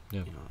about it, you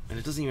know, and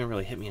it doesn't even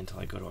really hit me until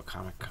I go to a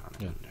Comic Con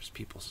and there's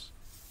people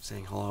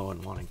saying hello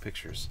and wanting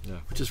pictures,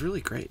 which is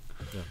really great.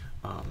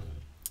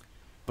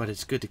 But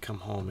it's good to come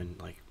home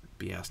and like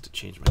be asked to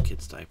change my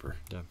kid's diaper.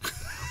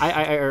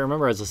 I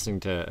remember I was listening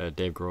to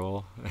Dave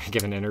Grohl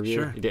give an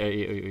interview. Sure.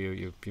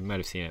 You might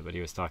have seen it, but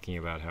he was talking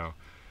about how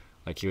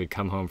like he would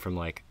come home from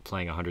like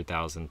playing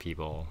 100,000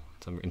 people,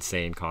 some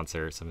insane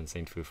concert, some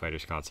insane Foo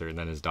Fighters concert, and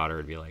then his daughter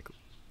would be like,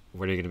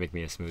 "When are you gonna make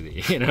me a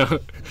smoothie?" You know,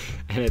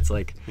 and it's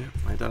like,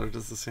 my daughter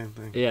does the same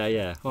thing.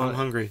 Yeah. Well, I'm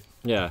hungry.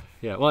 Yeah.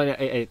 Well,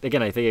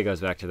 again, I think it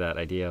goes back to that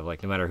idea of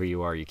like no matter who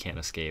you are, you can't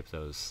escape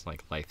those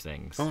like life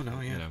things. Oh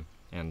no, yeah. You know?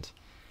 And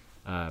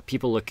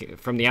people look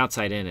from the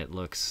outside in, it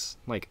looks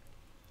like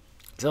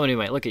somebody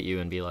might look at you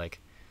and be like,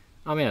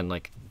 "Oh man,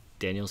 like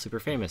Daniel's super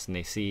famous," and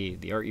they see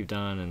the art you've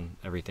done and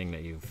everything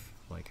that you've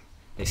like.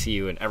 They see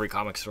you in every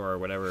comic store or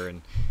whatever,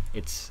 and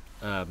it's.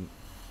 I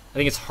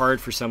think it's hard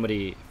for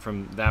somebody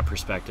from that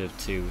perspective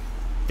to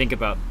think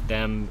about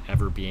them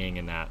ever being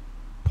in that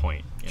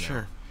point. You know?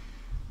 Sure.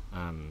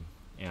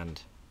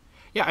 And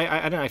yeah,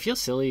 I don't know. I feel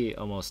silly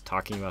almost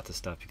talking about this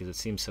stuff because it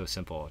seems so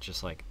simple. It's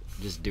just like,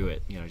 just do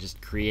it. You know, just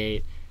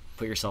create,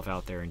 put yourself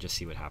out there, and just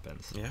see what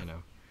happens. Yeah. You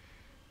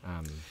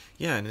know.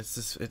 Yeah, and it's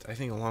this. I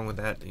think along with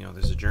that, you know,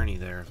 there's a journey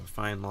there, a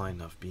fine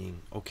line of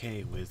being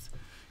okay with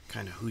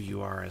kind of who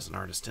you are as an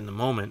artist in the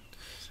moment,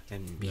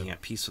 and being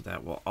at peace with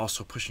that, while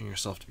also pushing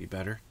yourself to be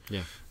better.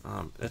 Yeah.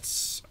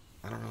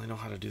 I don't really know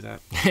how to do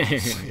that.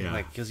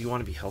 Like, because you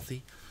want to be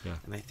healthy. Yeah.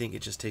 And I think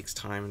it just takes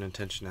time and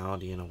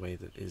intentionality in a way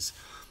that is,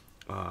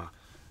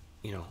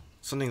 you know,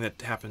 something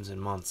that happens in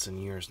months and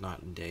years,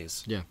 not in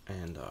days. Yeah.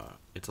 And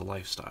it's a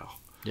lifestyle.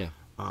 Yeah.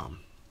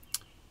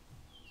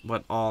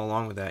 But all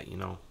along with that, you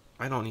know,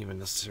 I don't even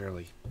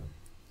necessarily.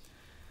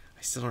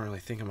 I still don't really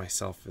think of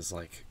myself as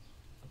like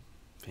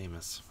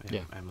famous.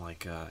 I'm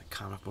like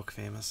comic book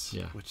famous,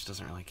 which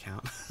doesn't really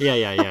count. Yeah.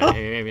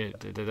 I mean,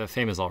 the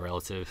fame is all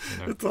relative.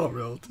 You know? It's all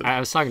relative. I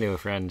was talking to a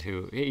friend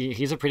who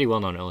he's a pretty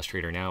well-known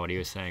illustrator now, and he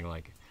was saying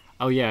like,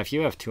 "Oh yeah, if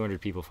you have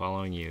 200 people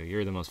following you,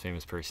 you're the most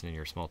famous person in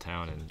your small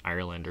town in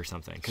Ireland or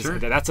something." Because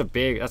that's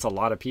a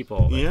lot of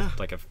people. Like,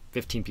 like if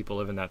 15 people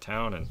live in that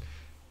town, and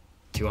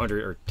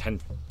 200 or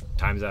 10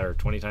 times that or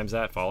 20 times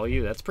that follow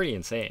you, that's pretty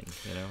insane,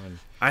 you know. And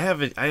I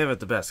have it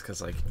the best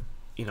because, like,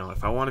 you know,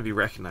 if I want to be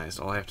recognized,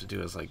 all I have to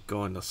do is like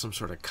go into some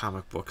sort of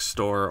comic book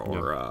store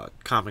or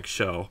comic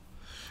show.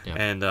 Yeah.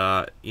 And,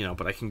 you know,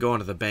 but I can go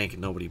into the bank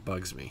and nobody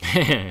bugs me.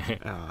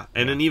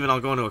 And then even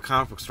I'll go into a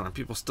comic book store and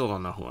people still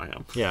don't know who I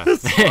am. Yeah.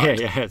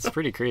 Yeah, it's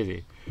pretty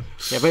crazy.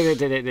 Yeah, but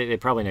they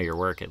probably know your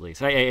work at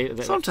least.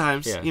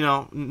 Sometimes, you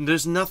know,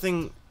 there's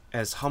nothing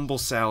as humble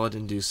salad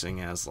inducing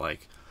as,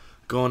 like,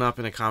 going up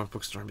in a comic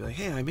book store and be like,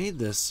 hey, I made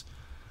this.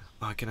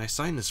 Can I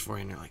sign this for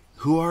you? And you're like,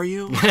 who are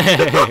you?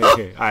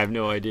 I have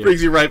no idea.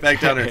 Brings you right back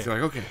down there. You're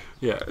like, okay.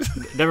 Yeah.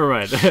 Never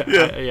mind.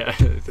 Yeah.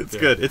 It's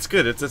good. It's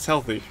good. It's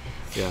healthy.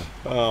 Yeah.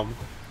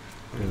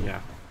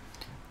 Yeah.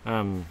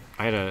 I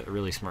had a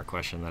really smart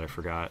question that I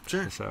forgot.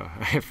 Sure. So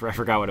I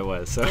forgot what it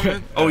was. So.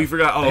 Oh, you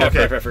forgot? Oh,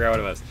 okay. I forgot what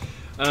it was.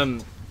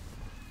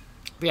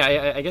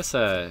 Yeah, I guess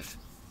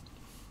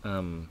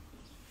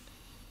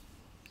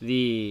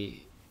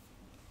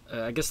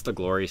I guess the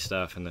glory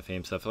stuff and the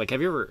fame stuff. Like,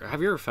 have you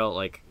ever felt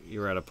like you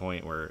were at a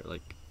point where,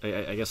 like,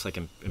 I guess like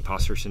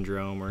imposter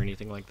syndrome or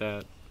anything like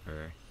that,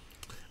 or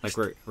like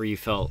where you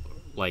felt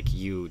like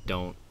they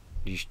don't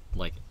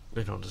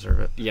deserve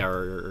it. Yeah,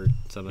 or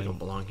something. They don't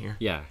belong here.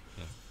 Yeah.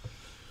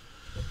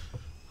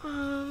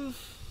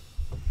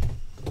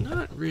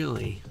 Not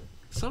really.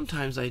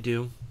 Sometimes I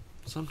do,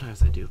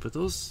 but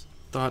those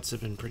thoughts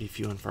have been pretty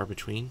few and far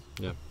between.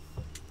 Yeah.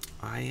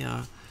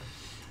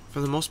 For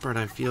the most part,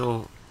 I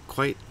feel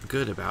quite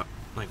good about,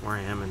 like, where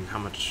I am and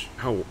how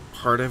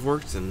hard I've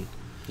worked, and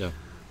yeah.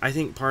 I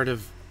think part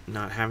of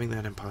not having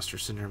that imposter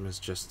syndrome is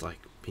just, like,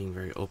 being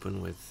very open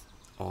with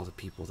all the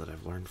people that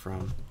I've learned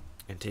from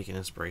and taken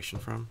inspiration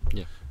from.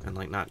 Yeah. And,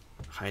 like, not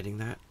hiding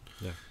that.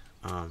 Yeah.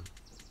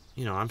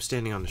 You know, I'm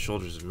standing on the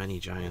shoulders of many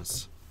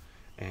giants,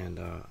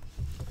 and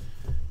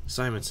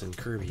Simonson,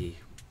 Kirby,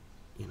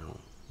 you know,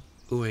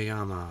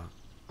 Ueyama,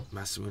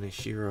 Masamune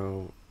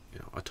Shiro, you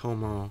know,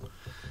 Otomo,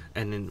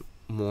 and then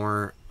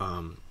more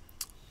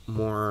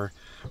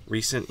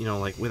recent, you know,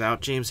 like, without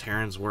James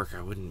Herron's work,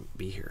 I wouldn't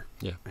be here.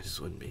 Yeah. I just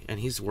wouldn't be.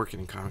 And he's working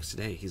in comics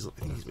today. I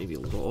think he's maybe a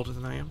little older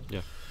than I am.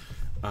 Yeah.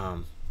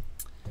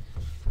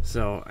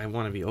 So I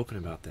want to be open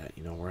about that,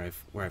 you know, where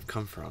I've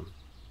come from,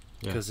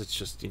 because it's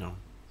just, you know,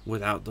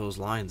 without those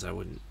lines, I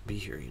wouldn't be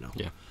here, you know.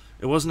 Yeah.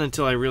 It wasn't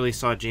until I really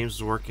saw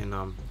James's work in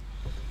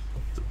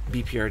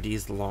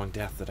BPRD's The Long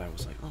Death that I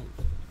was like, oh,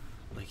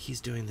 like, he's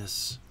doing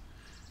this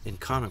in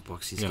comic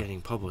books. He's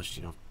getting published,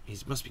 you know. He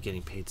must be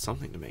getting paid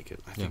something to make it.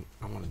 I think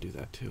I want to do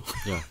that too.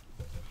 Yeah.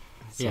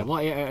 So. Yeah, well,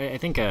 I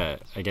think,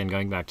 again,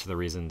 going back to the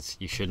reasons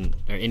you shouldn't,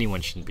 or anyone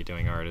shouldn't be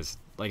doing art, is,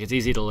 like, it's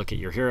easy to look at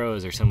your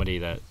heroes or somebody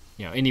that,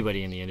 you know,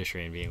 anybody in the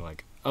industry and being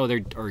like, oh,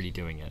 they're already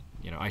doing it.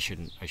 You know, I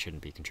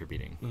shouldn't be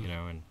contributing, you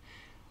know, and,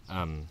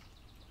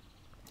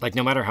 like,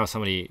 no matter how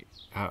similar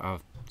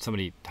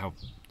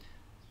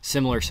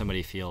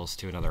somebody feels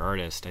to another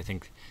artist, I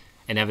think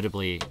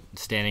inevitably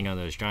standing on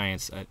those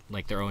giants,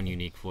 like, their own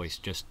unique voice,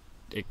 just,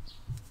 it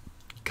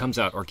comes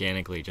out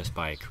organically just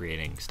by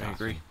creating stuff. I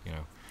agree. You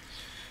know.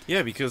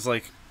 Yeah, because,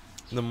 like,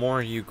 the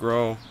more you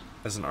grow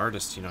as an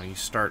artist, you know, you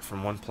start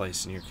from one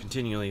place and you're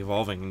continually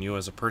evolving, and you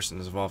as a person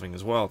is evolving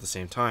as well at the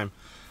same time,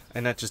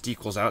 and that just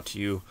equals out to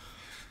you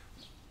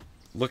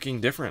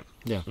looking different.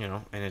 Yeah. You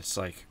know, and it's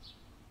like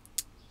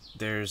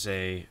there's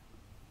a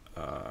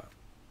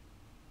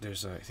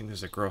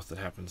growth that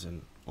happens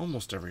in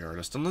almost every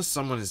artist, unless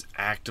someone is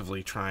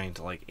actively trying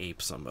to, like,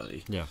 ape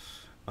somebody. Yeah.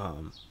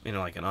 In,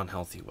 like, an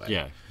unhealthy way.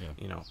 Yeah.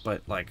 You know,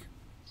 but, like,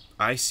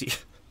 I see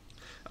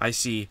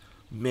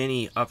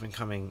many up and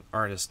coming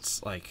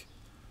artists, like,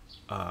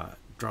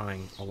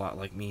 drawing a lot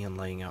like me and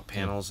laying out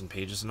panels and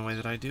pages in the way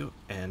that I do,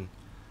 and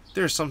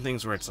there's some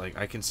things where it's like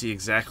I can see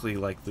exactly,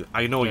 like,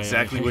 I know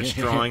exactly which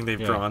drawing they've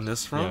drawn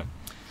this from,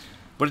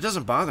 but it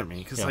doesn't bother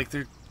me because like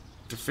they're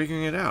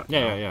figuring it out.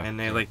 Yeah, and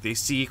they like they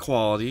see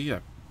quality.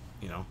 You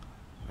know,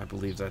 I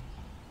believe that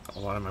a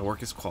lot of my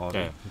work is quality.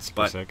 Yeah, it's super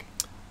but sick.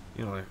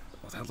 you know, like,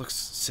 well, that looks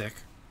sick.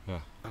 Yeah,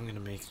 I'm gonna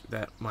make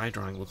my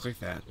drawing look like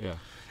that. Yeah,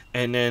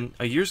 and then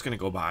a year's gonna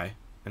go by.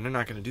 And they're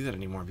not going to do that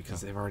anymore because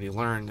they've already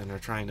learned and they're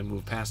trying to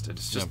move past it.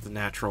 It's just the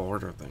natural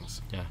order of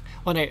things. Yeah.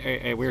 Well,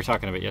 and we were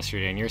talking about it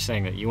yesterday, and you're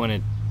saying that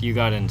you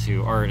got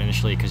into art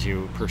initially because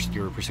you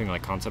were pursuing,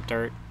 like, concept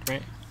art,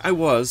 right? I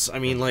was. I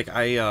mean, like,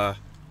 it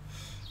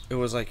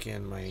was like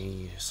in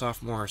my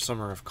sophomore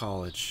summer of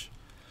college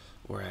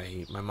where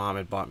my mom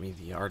had bought me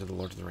the Art of the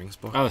Lord of the Rings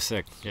book. Oh,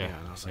 sick. Yeah.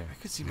 And I was like, I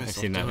could see myself I've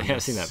seen that. doing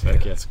I've seen this. that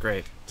book. Yeah, it's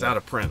great. It's out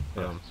of print.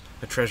 Yeah.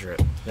 I treasure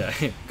it. Yeah.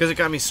 Because it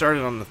got me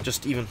started on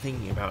just even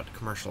thinking about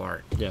commercial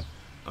art. Yeah.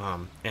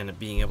 And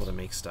being able to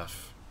make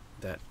stuff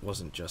that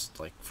wasn't just,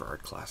 like, for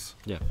art class.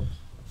 Yeah.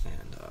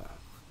 And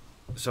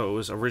so it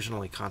was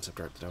originally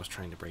concept art that I was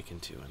trying to break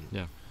into,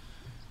 and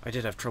I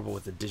did have trouble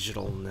with the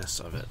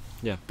digitalness of it.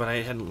 Yeah. But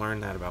I hadn't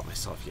learned that about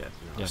myself yet.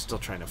 You know, I was still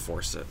trying to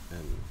force it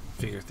and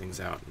figure things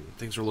out, and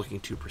things were looking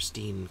too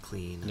pristine and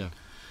clean. Yeah.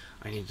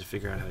 I needed to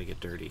figure out how to get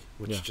dirty,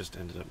 which just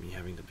ended up me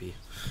having to be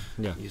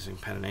using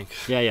pen and ink.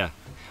 Yeah.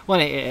 Well,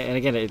 and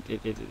again,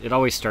 it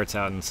always starts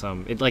out in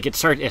some. It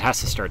has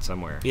to start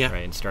somewhere. Yeah.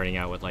 Right. And starting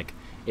out with like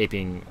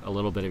aping a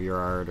little bit of your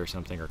art or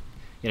something, or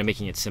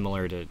making it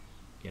similar to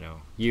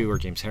you or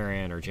James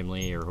Herron or Jim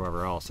Lee or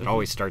whoever else. It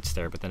always starts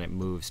there, but then it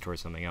moves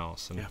towards something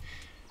else. And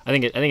I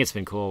think it's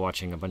been cool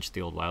watching a bunch of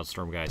the old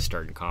Wildstorm guys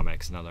start in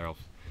comics. Now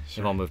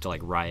they've all moved to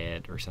like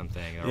Riot or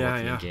something. They're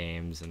working in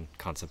games and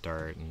concept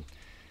art and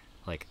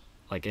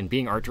and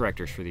being art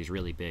directors for these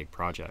really big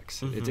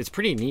projects. It's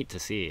pretty neat to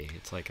see.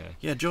 It's like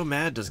Joe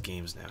Mad does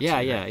games now.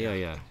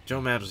 Yeah. Joe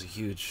Mad was a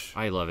huge.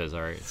 I love his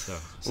art. So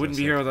wouldn't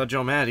be here without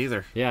Joe Mad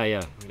either. Yeah. I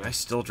mean, I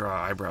still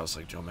draw eyebrows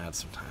like Joe Mad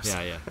sometimes.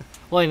 Yeah.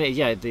 Well,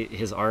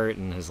 his art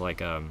and his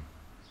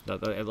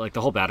the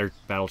whole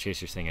Battle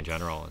Chasers thing in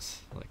general is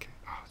like,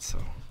 it's so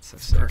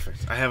sick.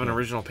 Perfect. I have an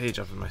original page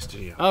up in my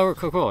studio. Oh,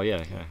 cool.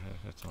 Yeah.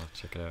 I'll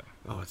check it out.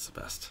 Oh, it's the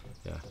best.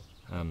 Yeah.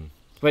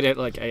 But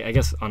I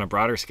guess on a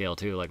broader scale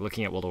too, like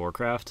looking at World of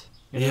Warcraft,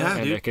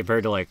 and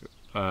compared to like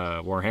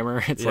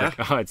Warhammer,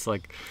 it's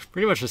like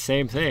pretty much the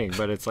same thing,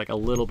 but it's like a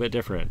little bit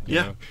different. You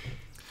know?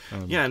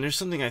 And there's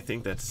something I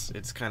think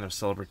it's kind of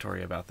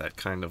celebratory about that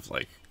kind of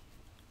like,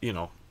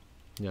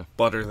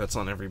 butter that's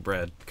on every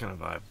bread kind of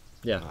vibe.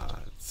 Yeah,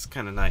 it's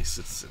kind of nice.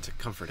 It's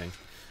comforting.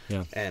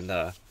 Yeah,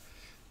 and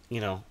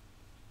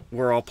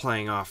we're all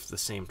playing off the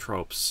same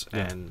tropes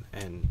and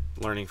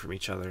learning from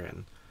each other,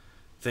 and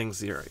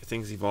things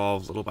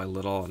evolve little by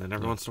little, and then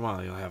every once in a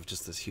while you'll have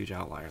just this huge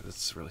outlier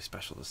that's really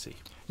special to see.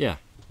 Yeah.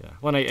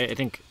 Well, I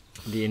think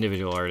the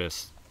individual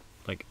artists,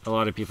 like a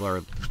lot of people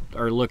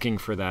are looking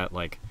for that,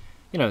 like,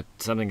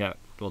 something that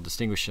will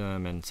distinguish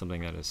them and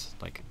something that is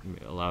like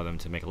allow them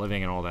to make a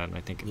living and all that. And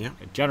I think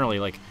generally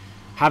like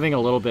having a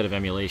little bit of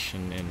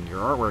emulation in your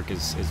artwork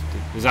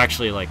is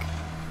actually like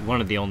one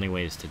of the only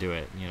ways to do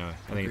it.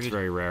 I think it's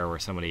very rare where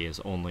somebody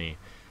is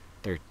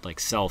they're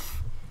like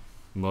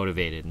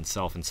motivated and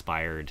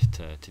self-inspired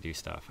to do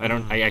stuff.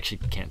 I actually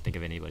can't think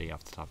of anybody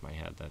off the top of my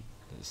head that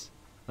is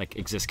like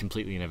exists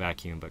completely in a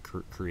vacuum but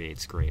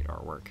creates great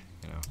artwork.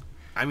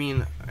 I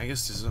mean, I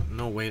guess there's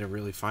no way to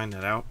really find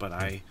that out, but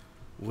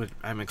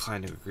I'm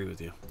inclined to agree with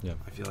you. Yeah,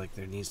 I feel like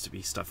there needs to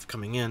be stuff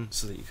coming in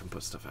so that you can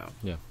put stuff out.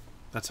 Yeah,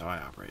 that's how I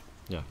operate.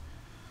 Yeah,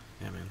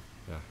 man.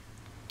 Yeah.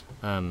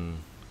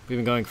 We've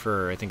been going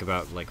for I think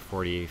about like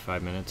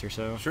 45 minutes or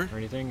so. Sure. Or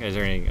anything? Is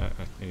there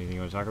anything you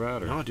want to talk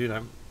about? Or? No, dude.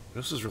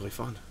 This was really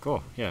fun.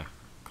 Cool. Yeah.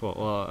 Cool.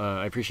 Well,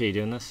 I appreciate you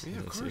doing this. Yeah,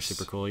 of course. It's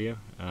super cool of you.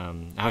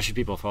 How should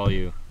people follow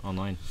you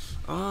online?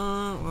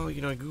 Well,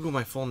 Google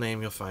my full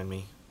name, you'll find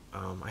me.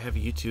 I have a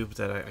YouTube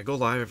that I go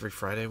live every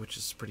Friday, which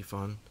is pretty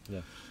fun.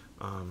 Yeah.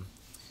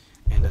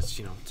 And it's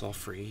it's all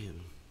free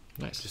and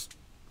nice. Just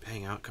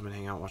come and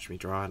hang out, watch me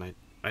draw, and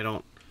I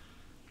don't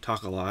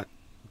talk a lot,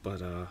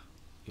 but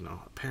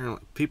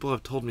apparently people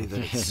have told me that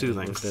it's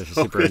soothing. They're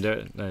super into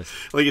it. Nice.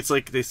 Like it's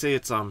like they say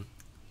it's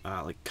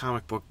like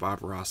comic book Bob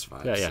Ross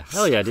vibes. Yeah.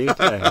 Hell yeah, dude.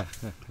 Yeah.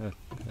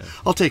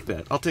 I'll take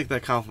that. I'll take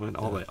that compliment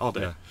all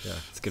day. Yeah.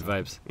 It's good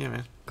vibes. Yeah,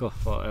 man. Cool.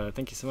 Well,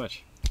 thank you so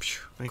much.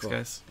 Thanks,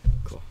 guys.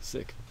 Cool.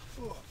 Sick.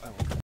 Oh,